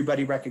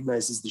 Everybody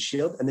recognizes the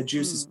shield and the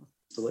juice is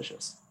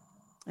delicious.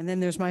 And then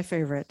there's my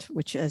favorite,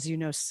 which, as you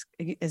know,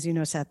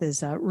 Seth,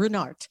 is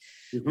Renard,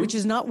 which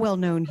is not well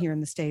known here in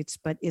the States,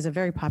 but is a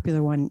very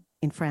popular one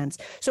in France.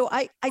 So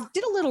I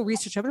did a little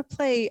research. I'm going to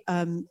play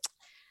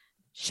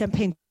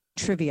champagne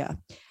trivia.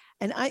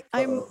 And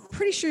I'm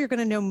pretty sure you're going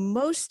to know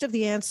most of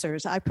the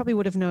answers. I probably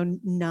would have known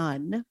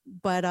none,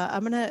 but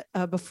I'm going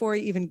to, before I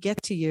even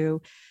get to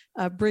you,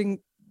 bring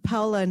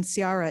Paola and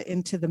Ciara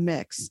into the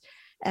mix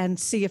and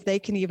see if they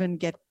can even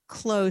get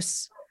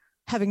close,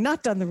 having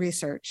not done the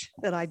research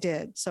that I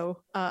did.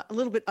 So a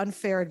little bit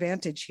unfair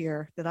advantage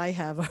here that I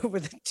have over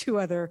the two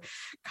other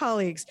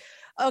colleagues.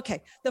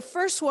 Okay, the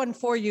first one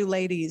for you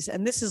ladies,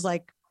 and this is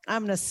like,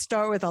 I'm going to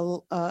start with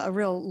a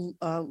real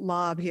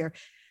lob here.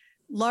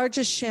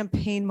 Largest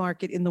champagne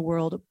market in the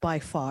world by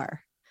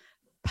far.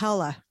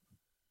 Paola.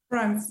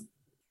 France.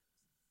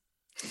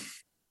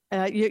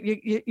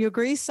 You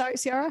agree,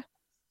 Ciara?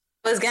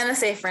 I was gonna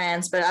say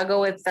France, but I'll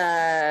go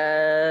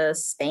with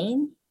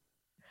Spain.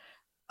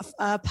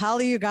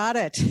 Paola, you got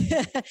it.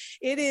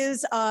 It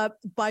is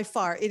by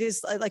far, it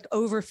is like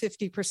over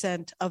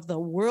 50% of the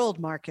world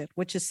market,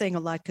 which is saying a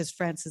lot because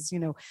France is,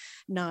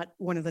 not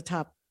one of the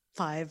top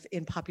 5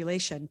 in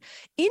population.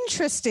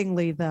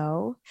 Interestingly,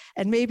 though,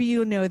 and maybe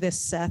you know this,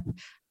 Seth,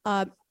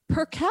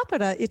 per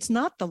capita, it's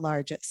not the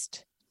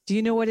largest. Do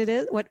you know what it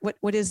is?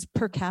 What is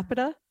per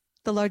capita,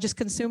 the largest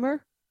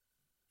consumer?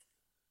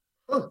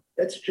 Oh,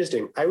 that's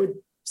interesting. I would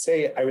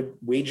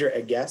wager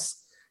a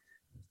guess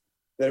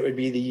that it would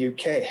be the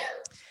UK.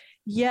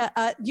 Yeah,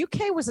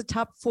 UK was a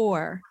top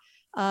 4.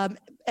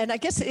 And I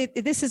guess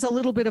this is a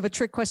little bit of a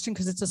trick question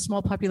because it's a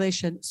small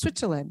population.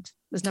 Switzerland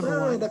was number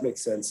 1. That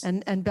makes sense.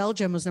 And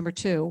Belgium was number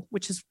 2,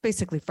 which is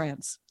basically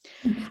France.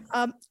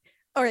 All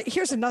right,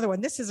 here's another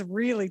one. This is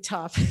really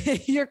tough.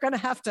 You're going to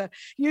have to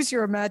use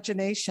your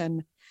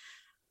imagination.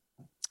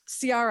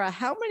 Ciara,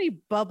 how many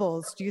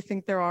bubbles do you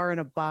think there are in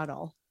a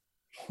bottle?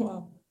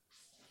 Wow.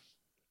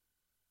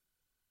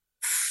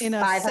 In a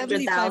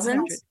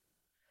 500,000.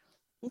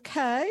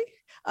 Okay.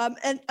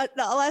 And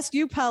I'll ask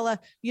you, Paola,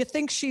 you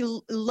think she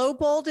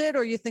lowballed it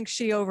or you think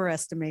she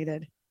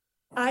overestimated?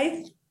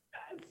 I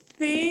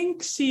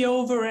think she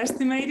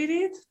overestimated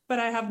it, but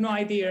I have no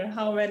idea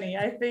how many.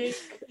 I think.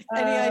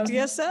 Any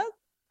idea, Seth?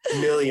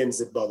 Millions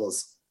of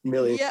bubbles.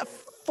 Millions. Yeah,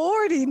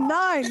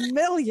 49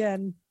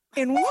 million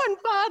in one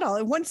bottle,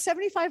 in one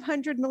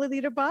 7,500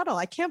 milliliter bottle.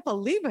 I can't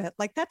believe it.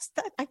 Like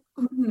I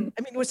mean,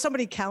 was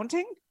somebody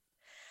counting?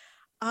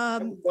 I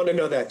want to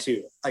know that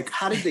too. Like,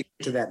 how did they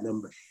get to that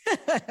number?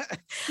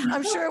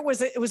 I'm sure it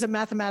was a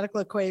mathematical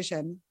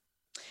equation.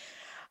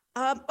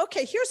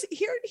 Okay,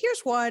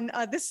 here's one.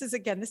 This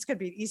could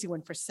be an easy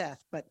one for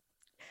Seth, but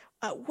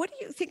what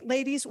do you think,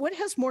 ladies? What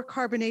has more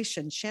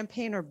carbonation,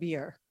 champagne or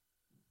beer?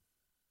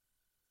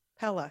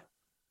 Pella.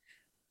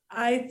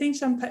 I think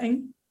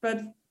champagne,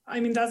 but I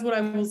mean, that's what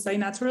I will say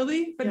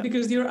naturally. But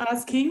because you're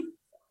asking,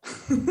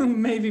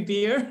 maybe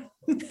beer.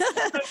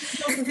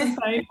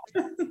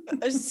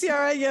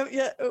 Ciara,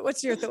 yeah.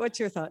 What's your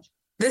thought?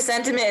 The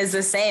sentiment is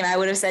the same. I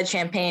would have said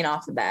champagne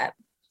off the bat.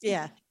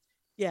 Yeah.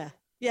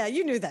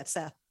 You knew that,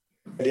 Seth.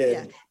 I did.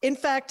 Yeah. In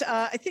fact,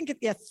 I think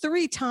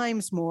 3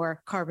 times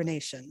more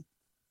carbonation.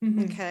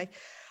 Mm-hmm. Okay.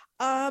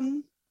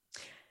 All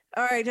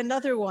right,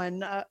 another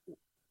one.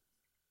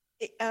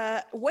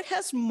 What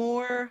has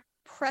more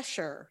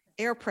pressure,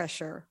 air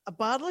pressure, a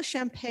bottle of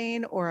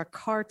champagne or a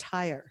car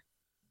tire?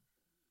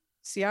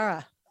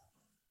 Ciara.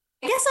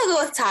 I guess I'll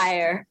go with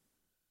tire.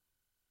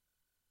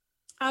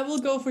 I will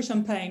go for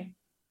champagne.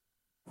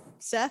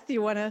 Seth,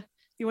 you wanna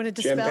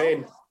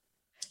dispel?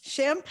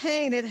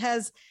 Champagne. It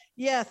has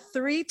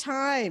 3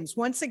 times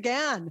once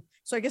again.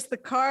 So I guess the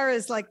car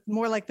is like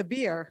more like the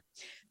beer,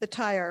 the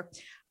tire.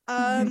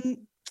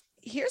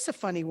 Here's a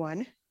funny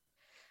one.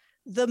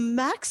 The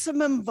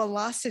maximum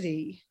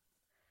velocity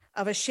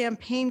of a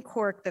champagne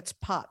cork that's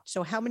popped.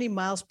 So how many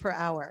miles per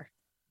hour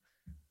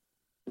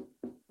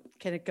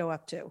can it go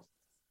up to?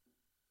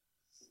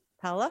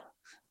 Paula?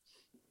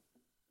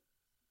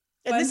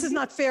 And this is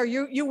not fair.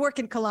 You work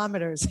in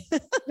kilometers.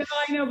 No,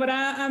 I know, but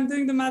I'm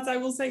doing the math. I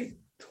will say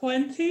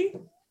 20.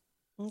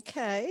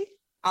 Okay.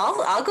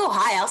 I'll go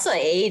high. I'll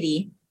say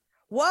 80.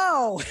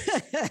 Whoa.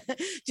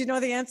 Do you know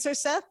the answer,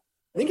 Seth?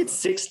 I think it's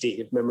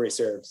 60 if memory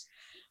serves.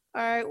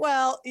 All right.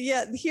 Well,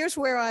 here's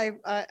where I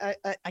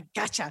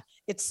gotcha.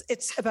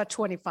 It's about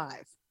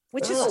 25,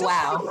 which is still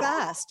pretty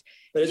fast.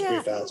 That is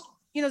pretty fast.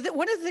 You know,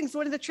 one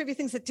of the trivia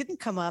things that didn't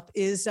come up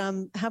is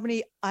how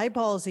many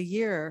eyeballs a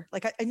year.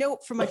 Like I know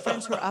from my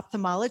friends who are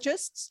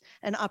ophthalmologists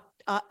and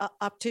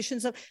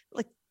opticians,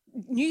 like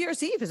New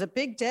Year's Eve is a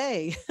big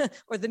day,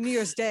 or the New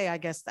Year's Day, I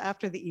guess,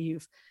 after the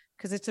Eve,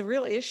 because it's a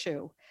real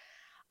issue.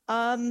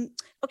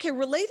 Okay,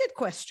 related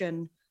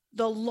question.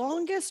 The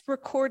longest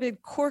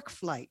recorded cork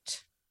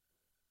flight.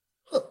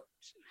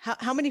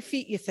 How many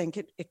feet you think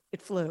it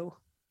flew?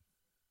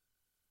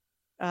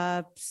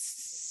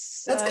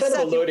 That's kind of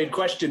a loaded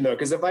question, though,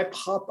 because if I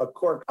pop a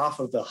cork off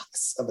of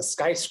a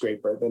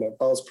skyscraper, then it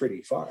falls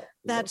pretty far.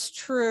 That's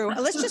true.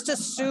 Let's just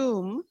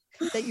assume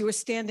that you were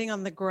standing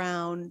on the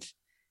ground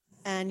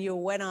and you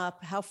went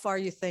up. How far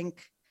you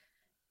think,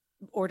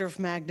 order of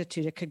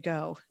magnitude, it could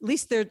go? At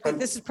least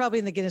this is probably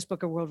in the Guinness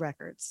Book of World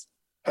Records.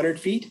 100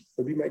 feet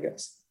would be my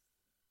guess.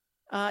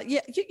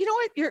 You know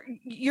what?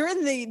 You're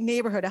in the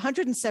neighborhood.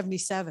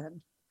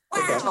 177.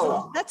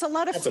 Wow, that's a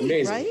lot of feet,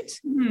 amazing. Right?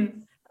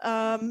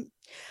 Mm-hmm.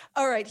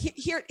 All right.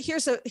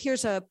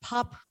 Here's a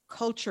pop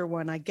culture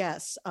one, I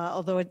guess.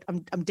 Although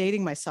I'm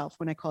dating myself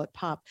when I call it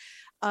pop.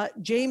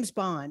 James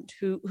Bond,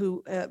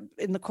 who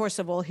in the course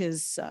of all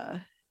his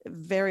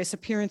various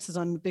appearances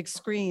on the big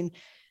screen,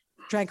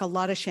 drank a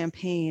lot of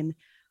champagne.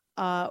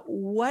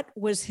 What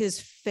was his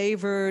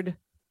favored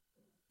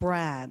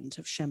brand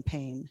of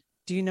champagne?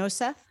 Do you know,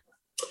 Seth?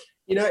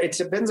 You know, it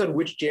depends on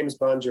which James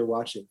Bond you're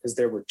watching, because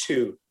there were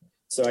 2.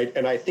 So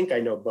I think I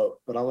know both,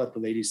 but I'll let the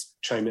ladies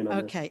chime in on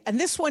this. Okay. And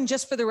this one,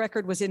 just for the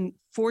record, was in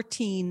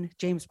 14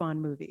 James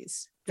Bond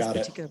movies. This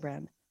particular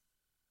brand.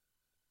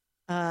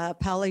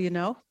 Paula, you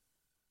know?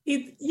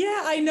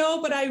 I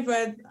know, but I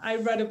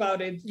read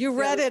about it. You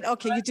read it.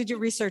 Okay. You did your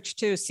research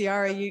too.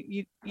 Ciara,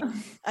 you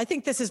I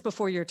think this is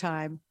before your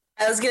time.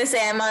 I was going to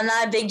say, I'm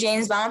not a big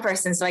James Bond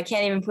person, so I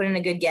can't even put in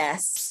a good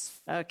guess.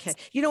 Okay.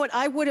 You know what?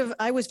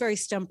 I was very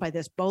stumped by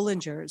this.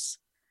 Bollinger's.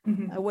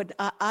 Mm-hmm.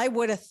 I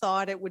would have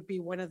thought it would be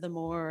one of the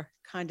more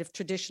kind of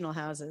traditional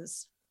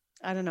houses.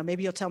 I don't know.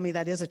 Maybe you'll tell me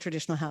that is a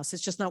traditional house.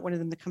 It's just not one of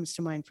them that comes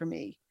to mind for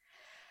me.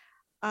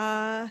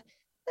 Let's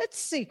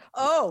see.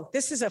 Oh,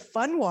 this is a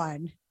fun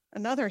one.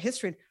 Another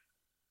history.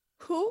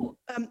 Who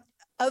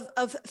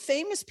of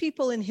famous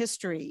people in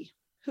history,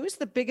 who's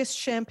the biggest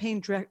champagne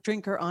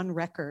drinker on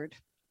record?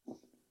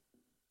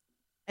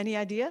 Any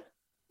idea?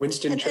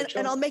 Winston Churchill.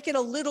 And I'll make it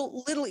a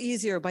little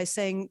easier by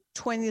saying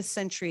 20th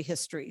century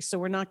history. So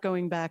we're not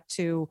going back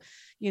to,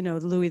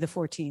 Louis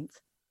XIV.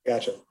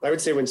 Gotcha. I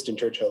would say Winston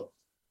Churchill.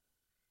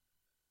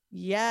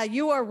 Yeah,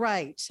 you are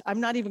right.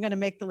 I'm not even going to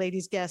make the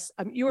ladies guess.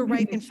 You are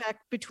right. In fact,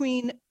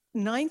 between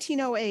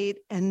 1908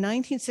 and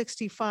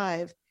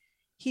 1965,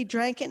 he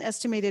drank an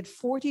estimated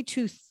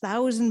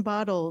 42,000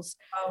 bottles.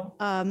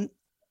 Wow.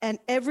 And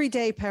every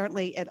day,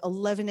 apparently at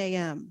 11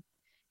 a.m.,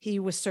 he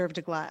was served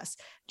a glass.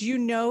 Do you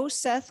know,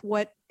 Seth,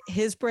 what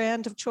his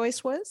brand of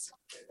choice was?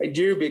 I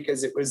do,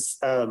 because it was,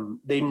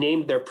 they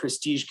named their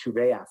prestige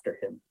cuvée after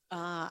him,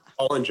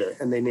 Bollinger,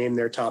 and they named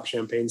their top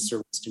champagne Sir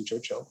Winston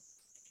Churchill.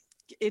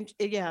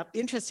 Yeah,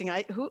 interesting.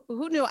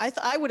 Who knew?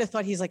 I would have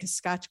thought he's like a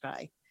Scotch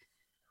guy.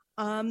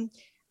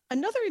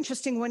 Another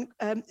interesting one,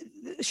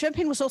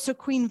 champagne was also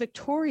Queen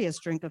Victoria's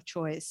drink of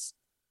choice.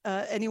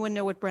 anyone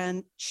know what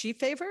brand she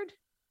favored?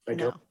 I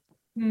don't.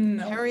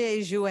 No.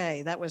 Perrier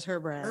Jouet, that was her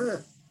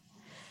brand.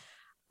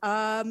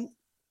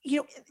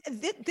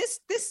 This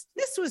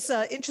was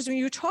interesting.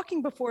 You were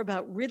talking before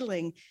about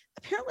riddling.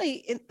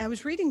 Apparently, I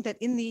was reading that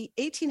in the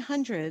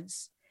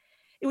 1800s,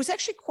 it was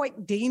actually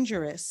quite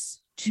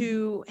dangerous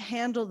to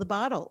handle the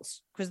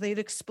bottles because they'd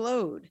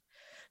explode.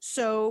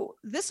 So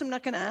I'm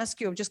not going to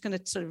ask you, I'm just going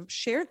to sort of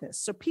share this.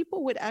 So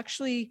people would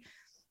actually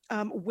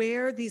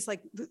wear these,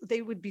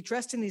 they would be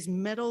dressed in these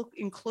metal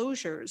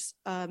enclosures,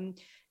 and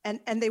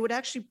they would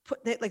actually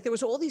there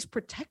was all these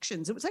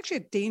protections. It was actually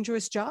a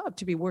dangerous job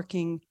to be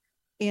working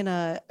in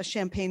a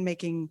champagne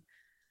making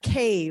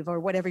cave or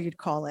whatever you'd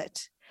call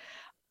it.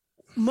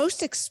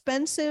 Most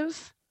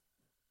expensive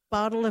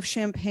bottle of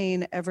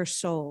champagne ever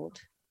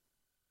sold.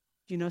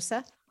 Do you know,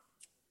 Seth?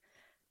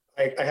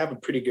 I have a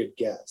pretty good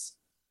guess.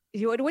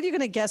 What are you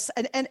going to guess?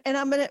 And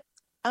I'm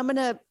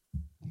gonna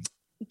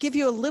give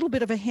you a little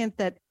bit of a hint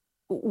that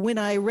when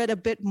I read a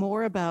bit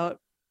more about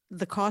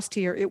the cost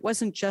here, it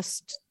wasn't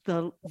just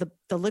the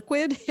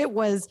liquid. It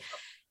was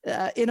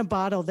in a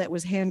bottle that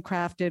was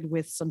handcrafted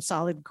with some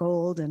solid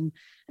gold and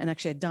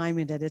actually a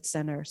diamond at its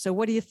center. So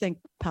what do you think,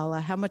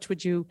 Paula? How much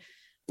would you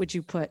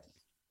put?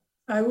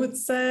 I would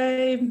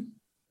say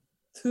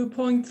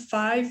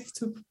 2.5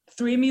 to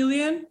 3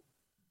 million.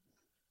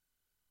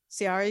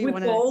 Ciara, you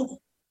want to?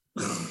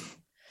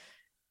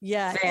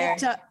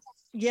 Yeah.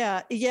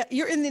 Yeah,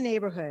 you're in the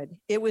neighborhood.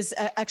 It was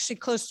actually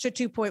close to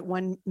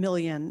 2.1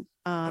 million.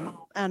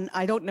 And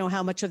I don't know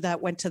how much of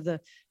that went to the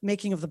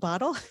making of the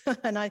bottle.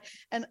 And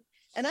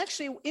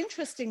actually,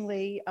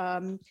 interestingly,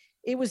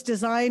 it was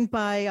designed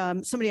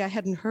by somebody I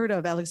hadn't heard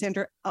of,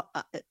 Alexander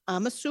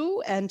Amasu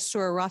and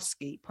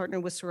Swarovski,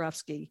 partnered with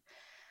Swarovski.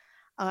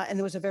 And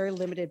there was a very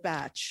limited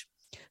batch.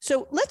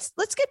 So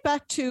let's get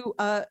back to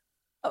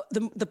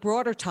the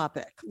broader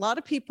topic. A lot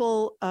of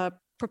people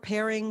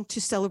preparing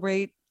to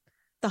celebrate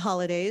the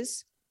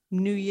holidays,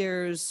 New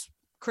Year's,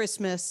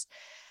 Christmas.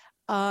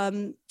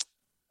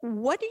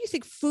 What do you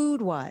think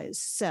food-wise,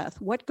 Seth?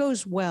 What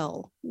goes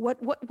well? What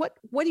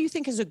do you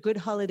think is a good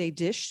holiday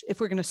dish if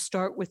we're going to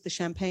start with the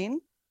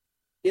champagne?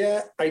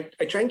 Yeah, I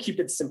try and keep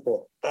it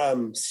simple.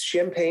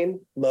 Champagne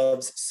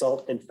loves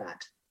salt and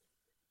fat.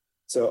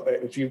 So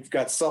if you've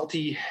got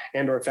salty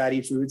and or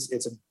fatty foods,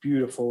 it's a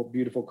beautiful,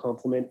 beautiful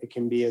complement. It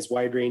can be as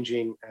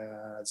wide-ranging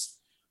as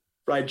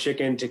fried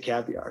chicken to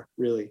caviar,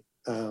 really.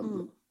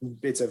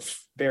 It's a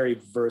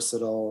very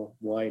versatile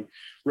wine.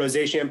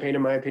 Rosé champagne,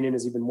 in my opinion,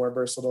 is even more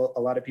versatile.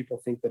 A lot of people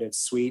think that it's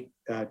sweet.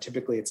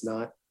 Typically, it's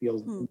not.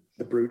 The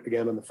Brut,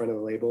 again, on the front of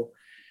the label.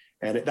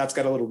 And that's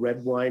got a little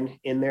red wine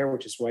in there,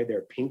 which is why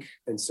they're pink.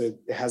 And so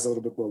it has a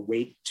little bit more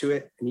weight to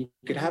it. And you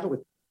could have it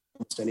with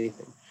almost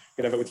anything. You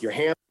could have it with your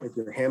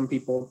ham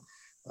people.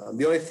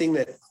 The only thing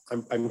that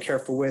I'm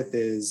careful with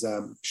is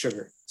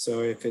sugar.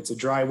 So if it's a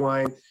dry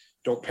wine,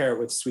 don't pair it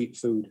with sweet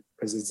food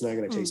because it's not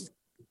going to taste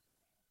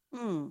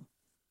good.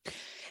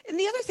 And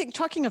the other thing,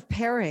 talking of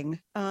pairing,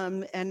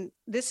 and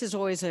this is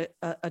always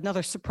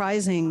another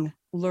surprising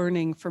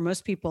learning for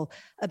most people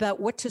about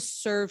what to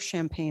serve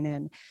champagne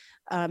in.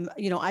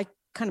 I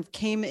kind of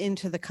came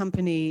into the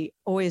company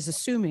always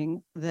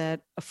assuming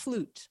that a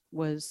flute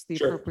was the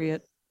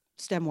appropriate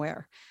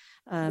stemware.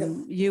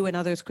 You and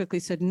others quickly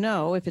said,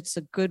 no, if it's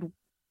a good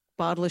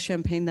bottle of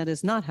champagne, that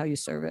is not how you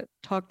serve it.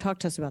 Talk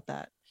to us about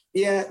that.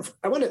 Yeah,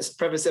 I want to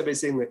preface that by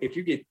saying that if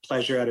you get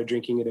pleasure out of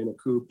drinking it in a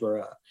coupe or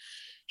a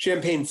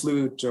champagne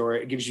flute, or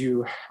it gives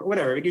you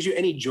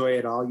any joy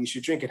at all, you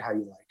should drink it how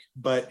you like.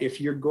 But if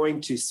you're going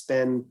to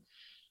spend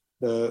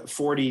the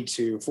 $40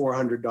 to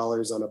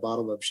 $400 on a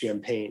bottle of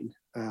champagne,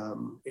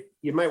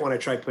 you might want to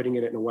try putting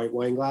it in a white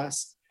wine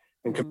glass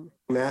and comparing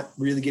that,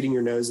 really getting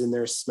your nose in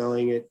there,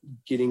 smelling it,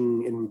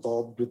 getting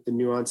involved with the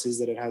nuances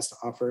that it has to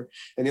offer.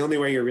 And the only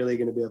way you're really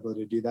going to be able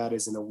to do that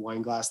is in a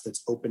wine glass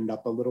that's opened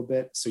up a little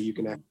bit so you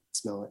can actually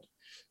smell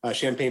it.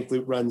 Champagne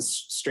flute runs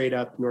straight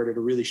up in order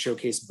to really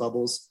showcase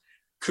bubbles.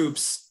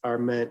 Coupes are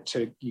meant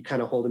to, you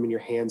kind of hold them in your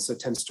hand, so it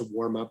tends to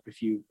warm up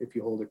if you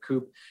hold a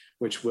coupe,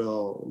 which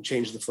will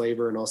change the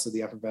flavor and also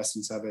the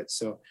effervescence of it.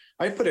 So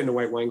I put it in a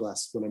white wine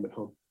glass when I'm at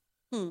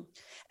home.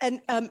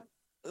 And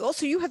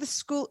also, you have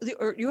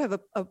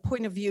a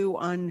point of view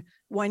on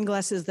wine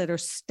glasses that are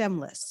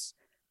stemless.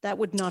 That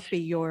would not be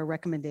your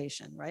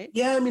recommendation, right?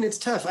 Yeah, I mean, it's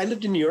tough. I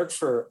lived in New York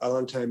for a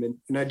long time,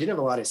 and I didn't have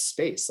a lot of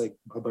space, like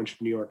a bunch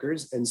of New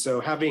Yorkers. And so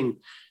having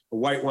a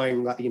white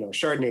wine,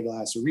 Chardonnay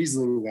glass, a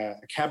Riesling glass,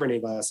 a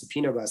Cabernet glass, a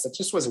Pinot glass, that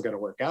just wasn't going to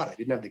work out. I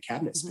didn't have the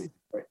cabinet space,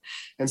 right?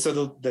 And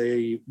so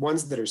the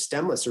ones that are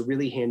stemless are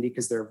really handy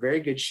because they're very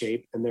good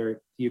shape and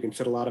you can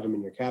fit a lot of them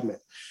in your cabinet.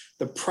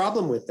 The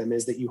problem with them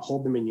is that you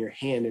hold them in your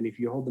hand, and if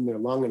you hold them there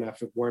long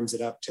enough, it warms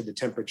it up to the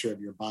temperature of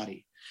your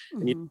body.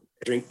 And you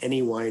drink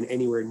any wine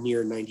anywhere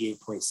near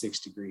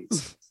 98.6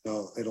 degrees.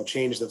 So it'll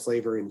change the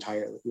flavor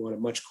entirely. You want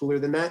it much cooler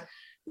than that,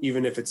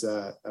 even if it's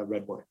a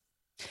red wine.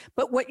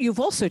 But what you've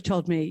also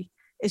told me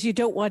is you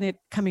don't want it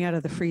coming out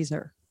of the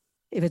freezer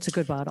if it's a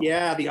good bottle.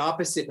 Yeah, the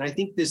opposite. And I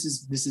think this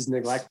is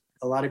neglect.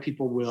 A lot of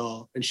people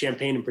will, and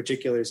champagne in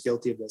particular is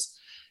guilty of this.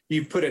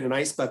 you put it in an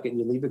ice bucket and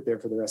you leave it there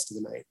for the rest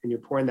of the night, and you're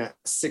pouring that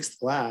sixth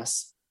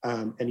glass,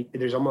 and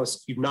there's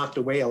almost, you've knocked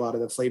away a lot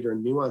of the flavor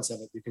and nuance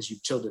of it because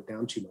you've chilled it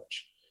down too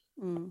much.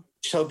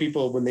 Tell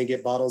people when they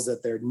get bottles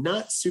that they're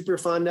not super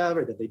fond of,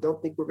 or that they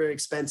don't think were very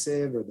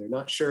expensive, or they're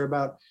not sure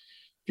about,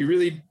 if you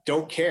really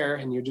don't care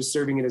and you're just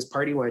serving it as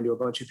party wine to a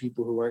bunch of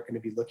people who aren't going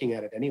to be looking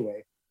at it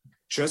anyway,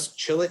 just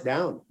chill it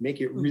down,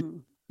 make it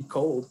really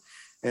cold,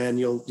 and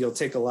you'll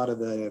take a lot of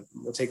the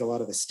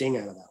sting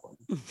out of that one.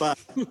 But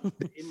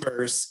the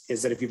inverse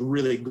is that if you have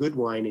really good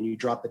wine and you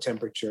drop the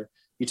temperature,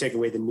 you take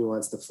away the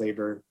nuance, the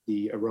flavor,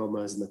 the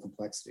aromas, and the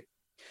complexity.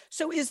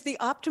 So is the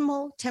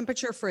optimal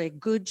temperature for a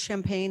good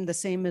champagne the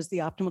same as the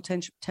optimal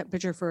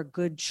temperature for a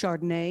good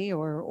Chardonnay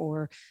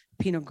or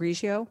Pinot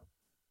Grigio?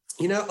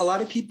 You know, a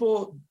lot of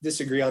people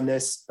disagree on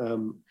this.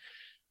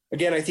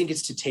 Again, I think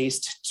it's to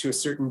taste to a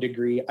certain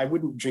degree. I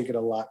wouldn't drink it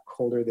a lot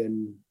colder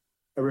than,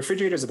 a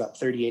refrigerator is about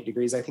 38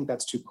 degrees. I think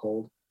that's too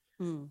cold.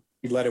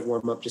 You let it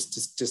warm up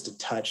just a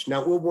touch.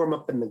 Now it will warm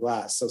up in the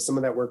glass, so some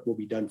of that work will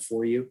be done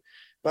for you.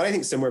 But I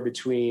think somewhere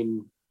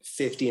between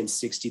 50 and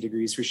 60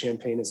 degrees for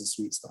champagne is a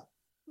sweet spot.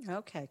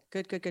 Okay,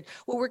 good.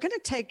 Well, we're going to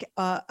take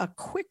a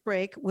quick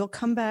break. We'll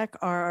come back,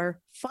 our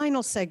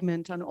final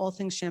segment on all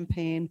things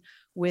champagne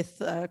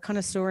with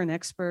connoisseur and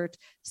expert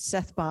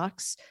Seth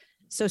Box.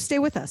 So stay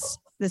with us.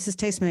 This is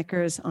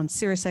Tastemakers on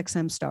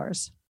SiriusXM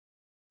Stars.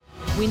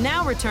 We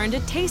now return to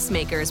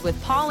Tastemakers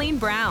with Pauline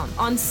Brown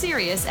on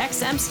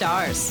SiriusXM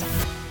Stars.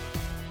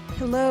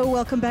 Hello,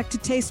 welcome back to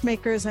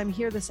Tastemakers. I'm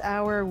here this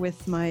hour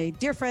with my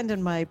dear friend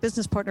and my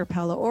business partner,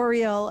 Paula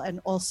Oriel, and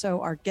also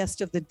our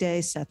guest of the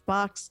day, Seth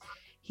Box.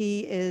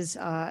 He is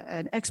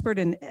an expert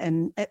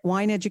and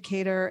wine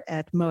educator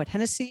at Moet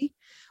Hennessy.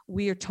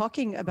 We are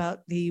talking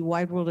about the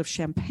wide world of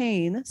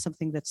champagne,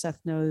 something that Seth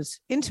knows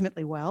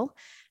intimately well,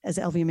 as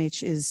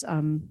LVMH is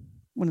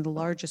one of the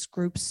largest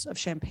groups of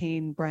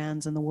champagne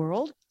brands in the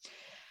world.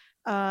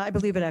 I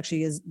believe it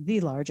actually is the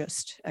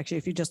largest, actually,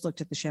 if you just looked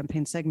at the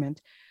champagne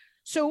segment.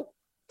 So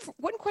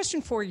one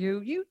question for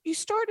you. You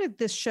started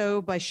this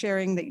show by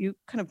sharing that you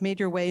kind of made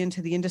your way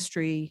into the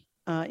industry,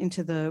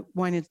 into the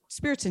wine and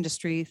spirits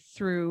industry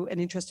through an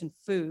interest in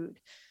food.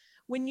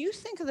 When you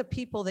think of the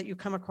people that you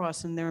come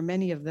across, and there are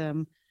many of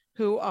them,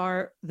 who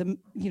are the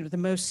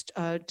most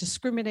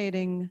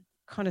discriminating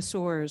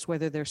connoisseurs,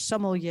 whether they're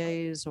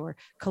sommeliers or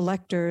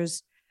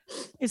collectors,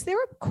 is there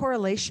a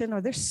correlation?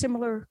 Are there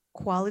similar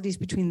qualities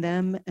between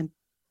them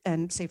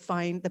and say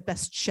find the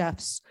best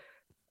chefs,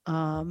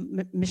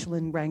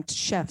 Michelin ranked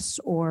chefs,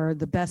 or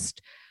the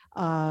best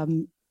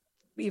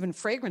even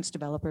fragrance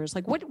developers?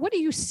 Like what do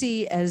you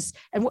see as,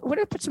 and what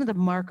are some of the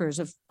markers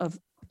of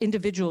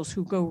individuals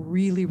who go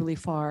really, really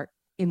far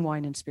in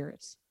wine and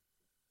spirits?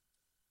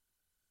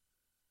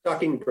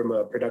 Talking from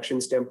a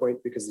production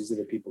standpoint, because these are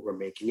the people who are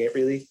making it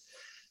really,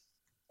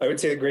 I would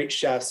say the great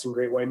chefs and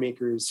great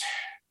winemakers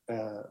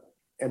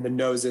and the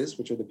noses,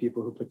 which are the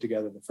people who put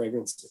together the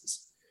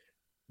fragrances,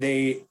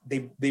 they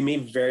may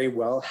very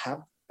well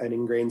have an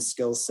ingrained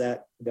skill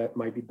set that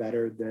might be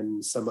better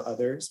than some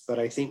others, but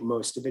I think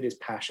most of it is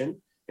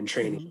passion and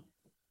training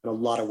and a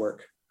lot of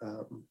work,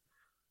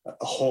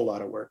 a whole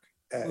lot of work.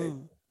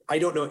 I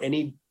don't know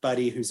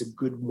anybody who's a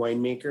good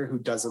winemaker who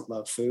doesn't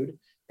love food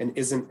and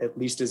isn't at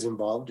least as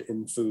involved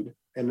in food.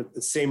 And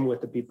the same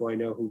with the people I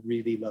know who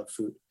really love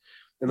food.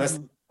 Unless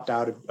they opt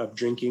out of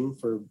drinking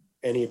for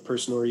any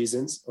personal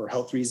reasons or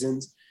health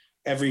reasons,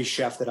 every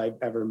chef that I've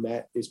ever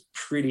met is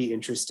pretty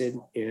interested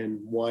in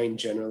wine,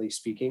 generally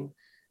speaking,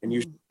 and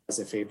usually as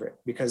a favorite,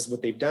 because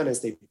what they've done is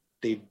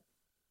they've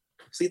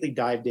completely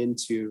dived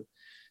into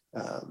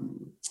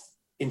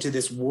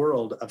this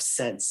world of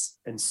sense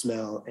and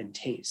smell and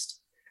taste.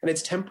 And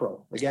it's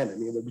temporal. Again, I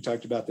mean, we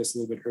talked about this a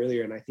little bit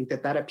earlier, and I think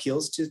that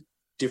appeals to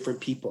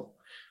different people.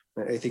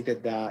 I think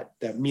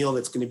that meal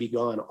that's going to be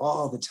gone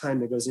all the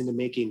time that goes into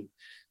making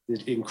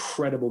the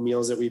incredible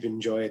meals that we've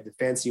enjoyed, the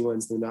fancy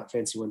ones, the not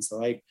fancy ones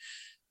alike,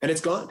 and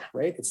it's gone,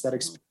 right? It's that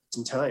experience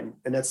in time.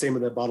 And that's same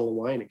with a bottle of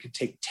wine. It could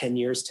take 10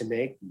 years to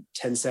make,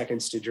 10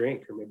 seconds to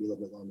drink, or maybe a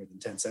little bit longer than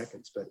 10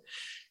 seconds, but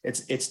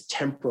it's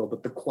temporal,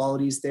 but the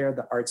quality's there,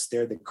 the art's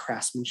there, the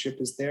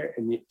craftsmanship is there,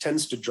 and it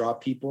tends to draw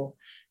people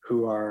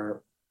who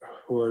are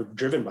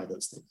driven by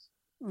those things.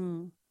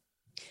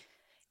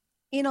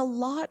 In a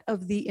lot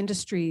of the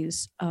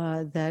industries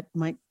that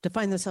might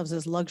define themselves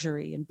as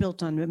luxury and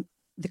built on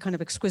the kind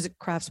of exquisite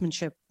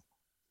craftsmanship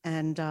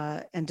and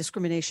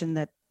discrimination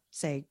that,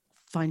 say,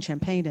 fine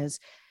champagne is,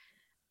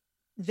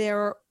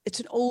 it's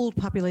an old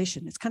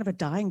population. It's kind of a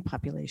dying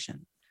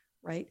population,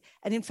 right?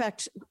 And in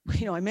fact,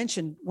 I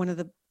mentioned one of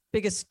the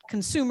biggest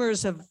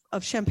consumers of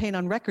champagne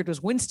on record was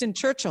Winston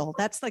Churchill.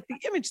 That's like the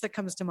image that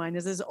comes to mind,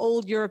 is this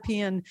old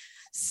European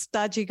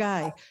stodgy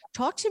guy.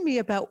 Talk to me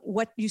about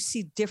what you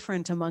see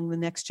different among the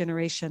next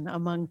generation,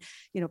 among,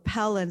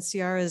 Paula and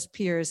Ciara's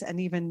peers, and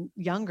even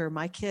younger,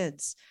 my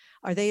kids.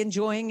 Are they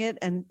enjoying it?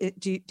 And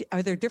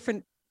are there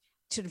different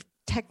sort of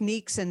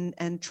techniques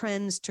and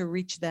trends to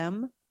reach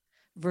them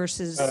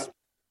versus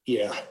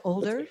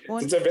older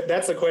ones?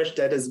 That's a question.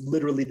 That is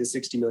literally the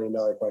 $60 million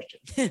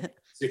question.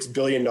 $6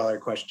 billion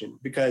question,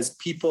 because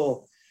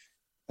people,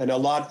 and a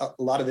lot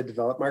of the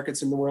developed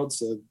markets in the world,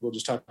 so we'll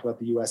just talk about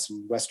the US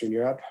and Western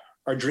Europe,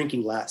 are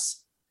drinking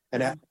less.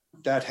 And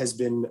that has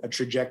been a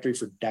trajectory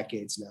for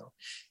decades now.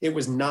 It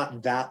was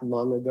not that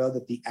long ago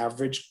that the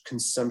average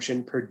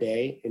consumption per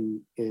day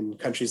in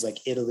countries like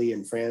Italy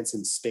and France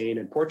and Spain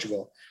and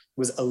Portugal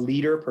was 1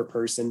 liter per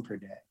person per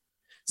day.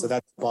 So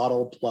that's a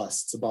bottle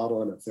plus, it's a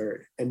bottle and a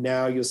third. And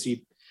now you'll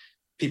see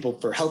people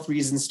for health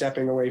reasons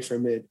stepping away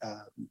from it,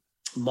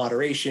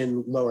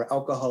 moderation, lower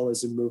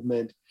alcoholism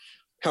movement.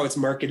 How it's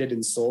marketed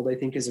and sold, I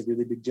think, is a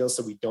really big deal.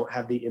 So we don't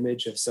have the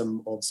image of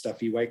some old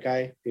stuffy white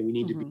guy, and we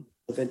need to be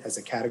relevant as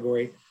a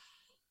category.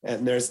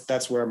 And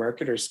that's where our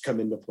marketers come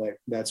into play.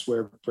 That's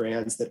where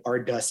brands that are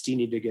dusty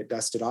need to get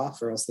dusted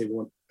off, or else they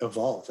won't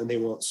evolve and they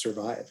won't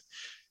survive.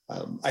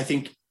 I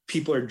think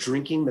people are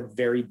drinking the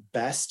very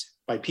best.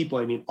 By people,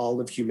 I mean all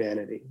of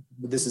humanity.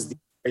 This is the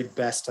very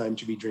best time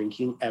to be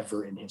drinking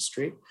ever in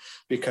history,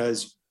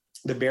 because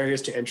the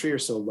barriers to entry are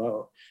so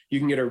low. You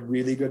can get a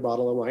really good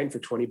bottle of wine for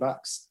 $20.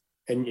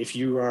 And if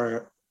you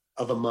are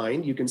of a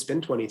mind, you can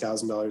spend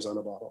 $20,000 on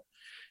a bottle.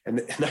 And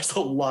there's a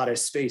lot of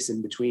space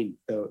in between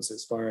those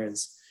as far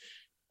as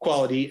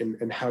quality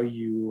and how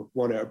you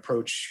want to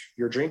approach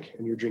your drink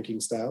and your drinking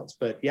styles.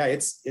 But yeah,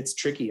 it's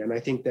tricky. And I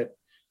think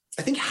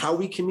how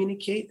we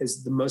communicate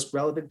is the most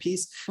relevant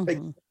piece. Like,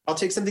 I'll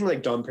take something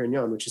like Dom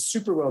Perignon, which is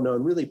super well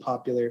known, really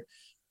popular.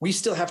 We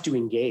still have to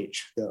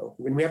engage, though,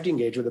 and we have to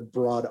engage with a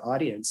broad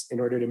audience in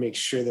order to make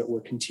sure that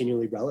we're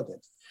continually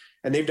relevant.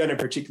 And they've done a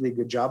particularly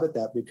good job at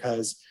that,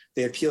 because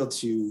they appeal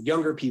to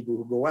younger people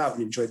who go out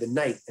and enjoy the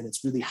night, and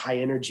it's really high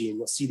energy, and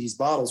you'll see these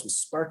bottles with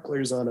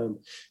sparklers on them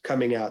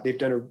coming out. They've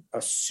done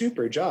a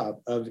super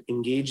job of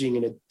engaging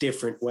in a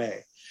different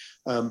way,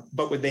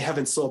 but they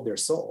haven't sold their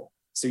soul.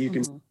 So you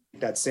can take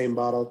that same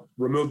bottle,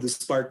 remove the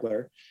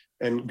sparkler,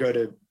 and go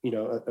to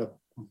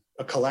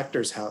a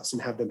collector's house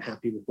and have them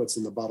happy with what's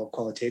in the bottle,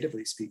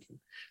 qualitatively speaking.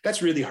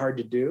 That's really hard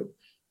to do,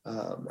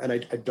 and I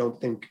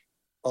don't think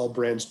all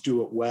brands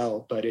do it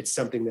well, but it's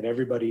something that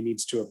everybody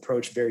needs to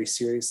approach very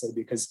seriously,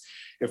 because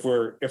if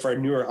our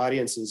newer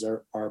audiences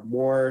are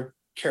more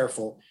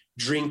careful,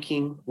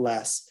 drinking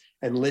less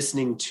and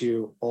listening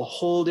to a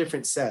whole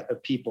different set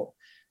of people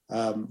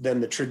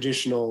than the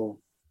traditional,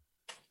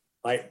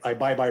 I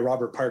buy by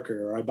Robert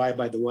Parker, or I buy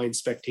by the Wine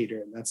Spectator,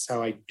 and that's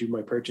how I do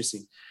my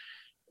purchasing.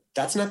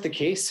 That's not the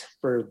case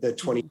for the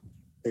 20,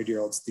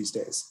 30-year-olds these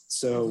days.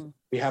 So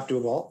we have to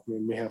evolve,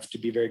 and we have to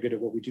be very good at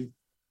what we do.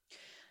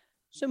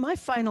 So my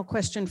final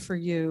question for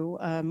you,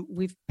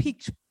 we've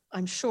piqued,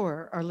 I'm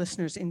sure, our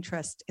listeners'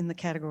 interest in the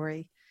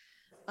category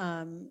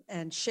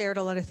and shared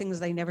a lot of things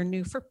they never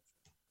knew. For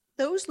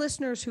those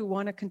listeners who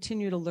want to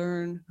continue to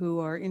learn, who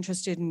are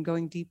interested in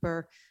going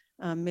deeper,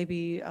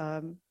 maybe,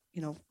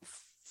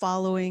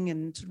 following,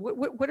 and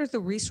what are the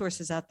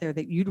resources out there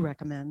that you'd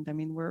recommend? I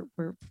mean,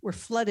 we're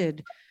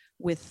flooded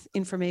with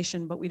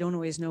information, but we don't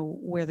always know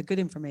where the good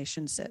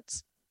information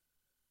sits.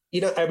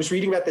 I was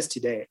reading about this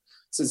today.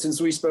 So since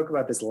we spoke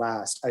about this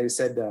last, I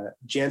said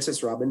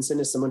Jancis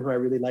Robinson is someone who I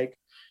really like.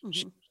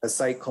 She has a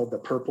site called The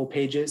Purple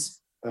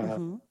Pages,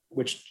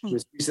 which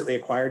was recently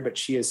acquired, but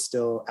she is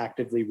still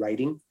actively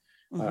writing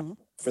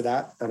for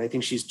that. And I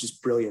think she's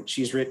just brilliant.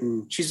 She's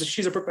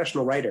a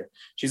professional writer.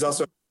 She's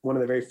also one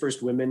of the very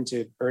first women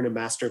to earn a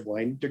Master of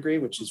Wine degree,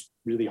 which is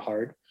really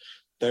hard.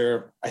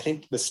 I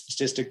think the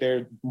statistic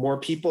there, more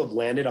people have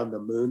landed on the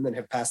moon than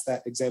have passed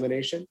that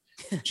examination.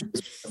 She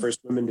was the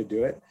first woman to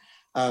do it.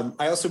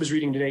 I also was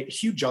reading today,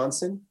 Hugh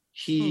Johnson.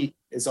 He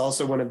is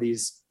also one of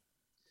these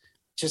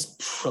just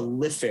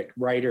prolific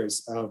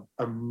writers of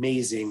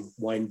amazing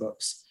wine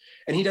books.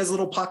 And he does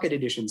little pocket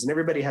editions, and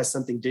everybody has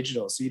something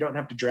digital, so you don't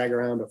have to drag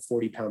around a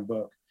 40-pound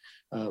book.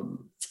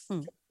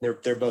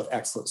 They're both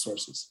excellent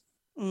sources.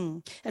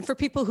 And for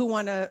people who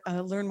want to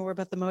learn more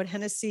about the Moet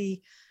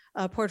Hennessy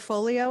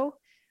portfolio,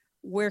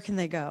 where can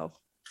they go?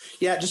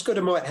 Yeah, just go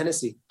to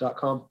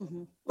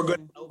moethennessy.com or go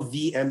to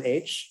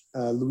LVMH,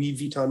 Louis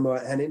Vuitton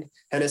Moet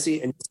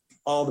Hennessy, and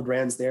all the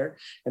brands there.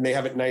 And they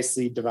have it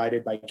nicely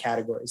divided by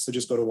categories. So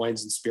just go to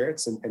wines and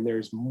spirits, and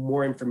there's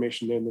more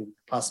information there than you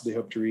possibly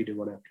hope to read in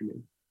one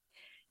afternoon.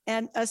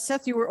 And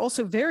Seth, you were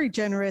also very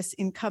generous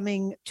in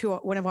coming to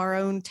one of our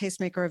own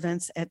tastemaker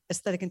events at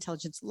Aesthetic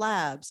Intelligence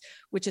Labs,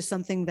 which is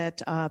something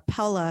that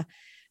Paula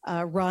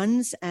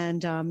runs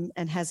and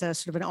has a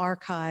sort of an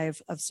archive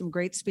of some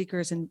great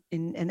speakers and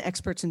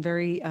experts in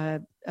very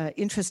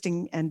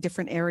interesting and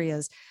different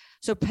areas.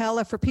 So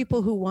Paula, for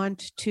people who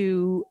want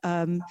to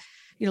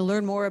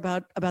learn more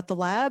about the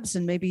labs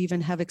and maybe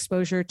even have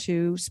exposure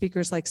to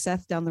speakers like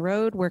Seth down the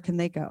road, where can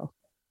they go?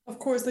 Of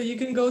course, so you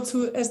can go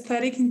to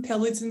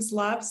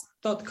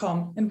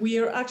aestheticintelligencelabs.com, and we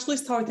are actually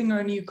starting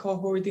our new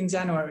cohort in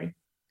January.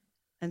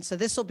 And so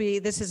this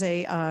is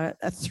a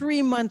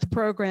 3-month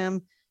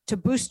program to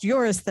boost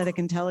your aesthetic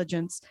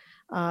intelligence.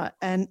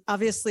 And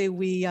obviously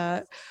we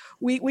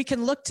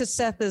can look to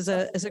Seth as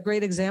a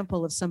great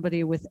example of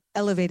somebody with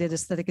elevated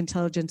aesthetic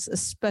intelligence,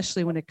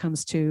 especially when it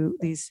comes to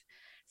these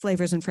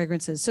flavors and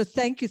fragrances. So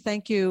thank you,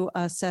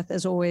 Seth,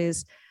 as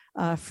always,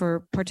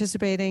 for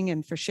participating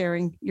and for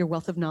sharing your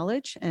wealth of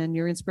knowledge and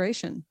your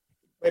inspiration.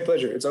 My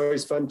pleasure. It's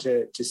always fun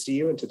to see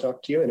you and to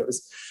talk to you. And it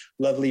was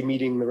lovely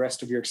meeting the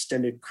rest of your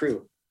extended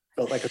crew.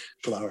 Felt like a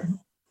social hour.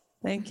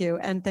 Thank you.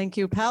 And thank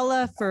you,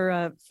 Paula,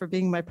 for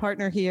being my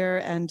partner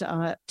here, and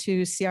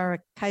to Ciara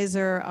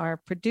Kaiser, our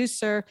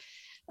producer.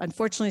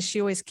 Unfortunately,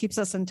 she always keeps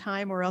us on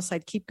time, or else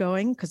I'd keep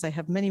going because I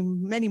have many,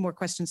 many more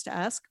questions to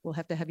ask. We'll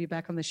have to have you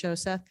back on the show,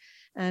 Seth.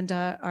 And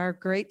our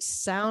great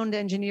sound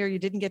engineer, you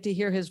didn't get to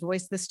hear his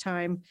voice this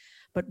time,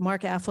 but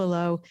Mark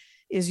Afflalo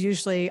is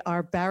usually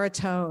our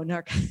baritone,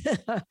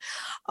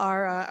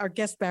 our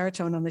guest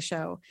baritone on the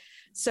show.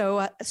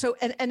 So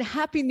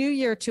Happy New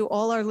Year to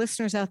all our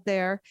listeners out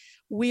there.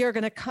 We are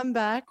going to come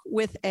back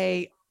with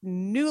a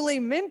newly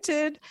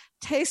minted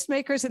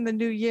Tastemakers in the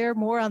New Year.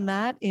 More on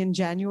that in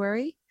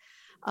January.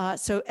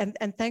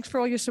 And thanks for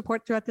all your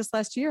support throughout this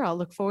last year. I'll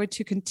look forward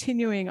to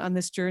continuing on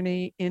this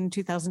journey in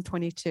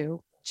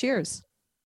 2022. Cheers.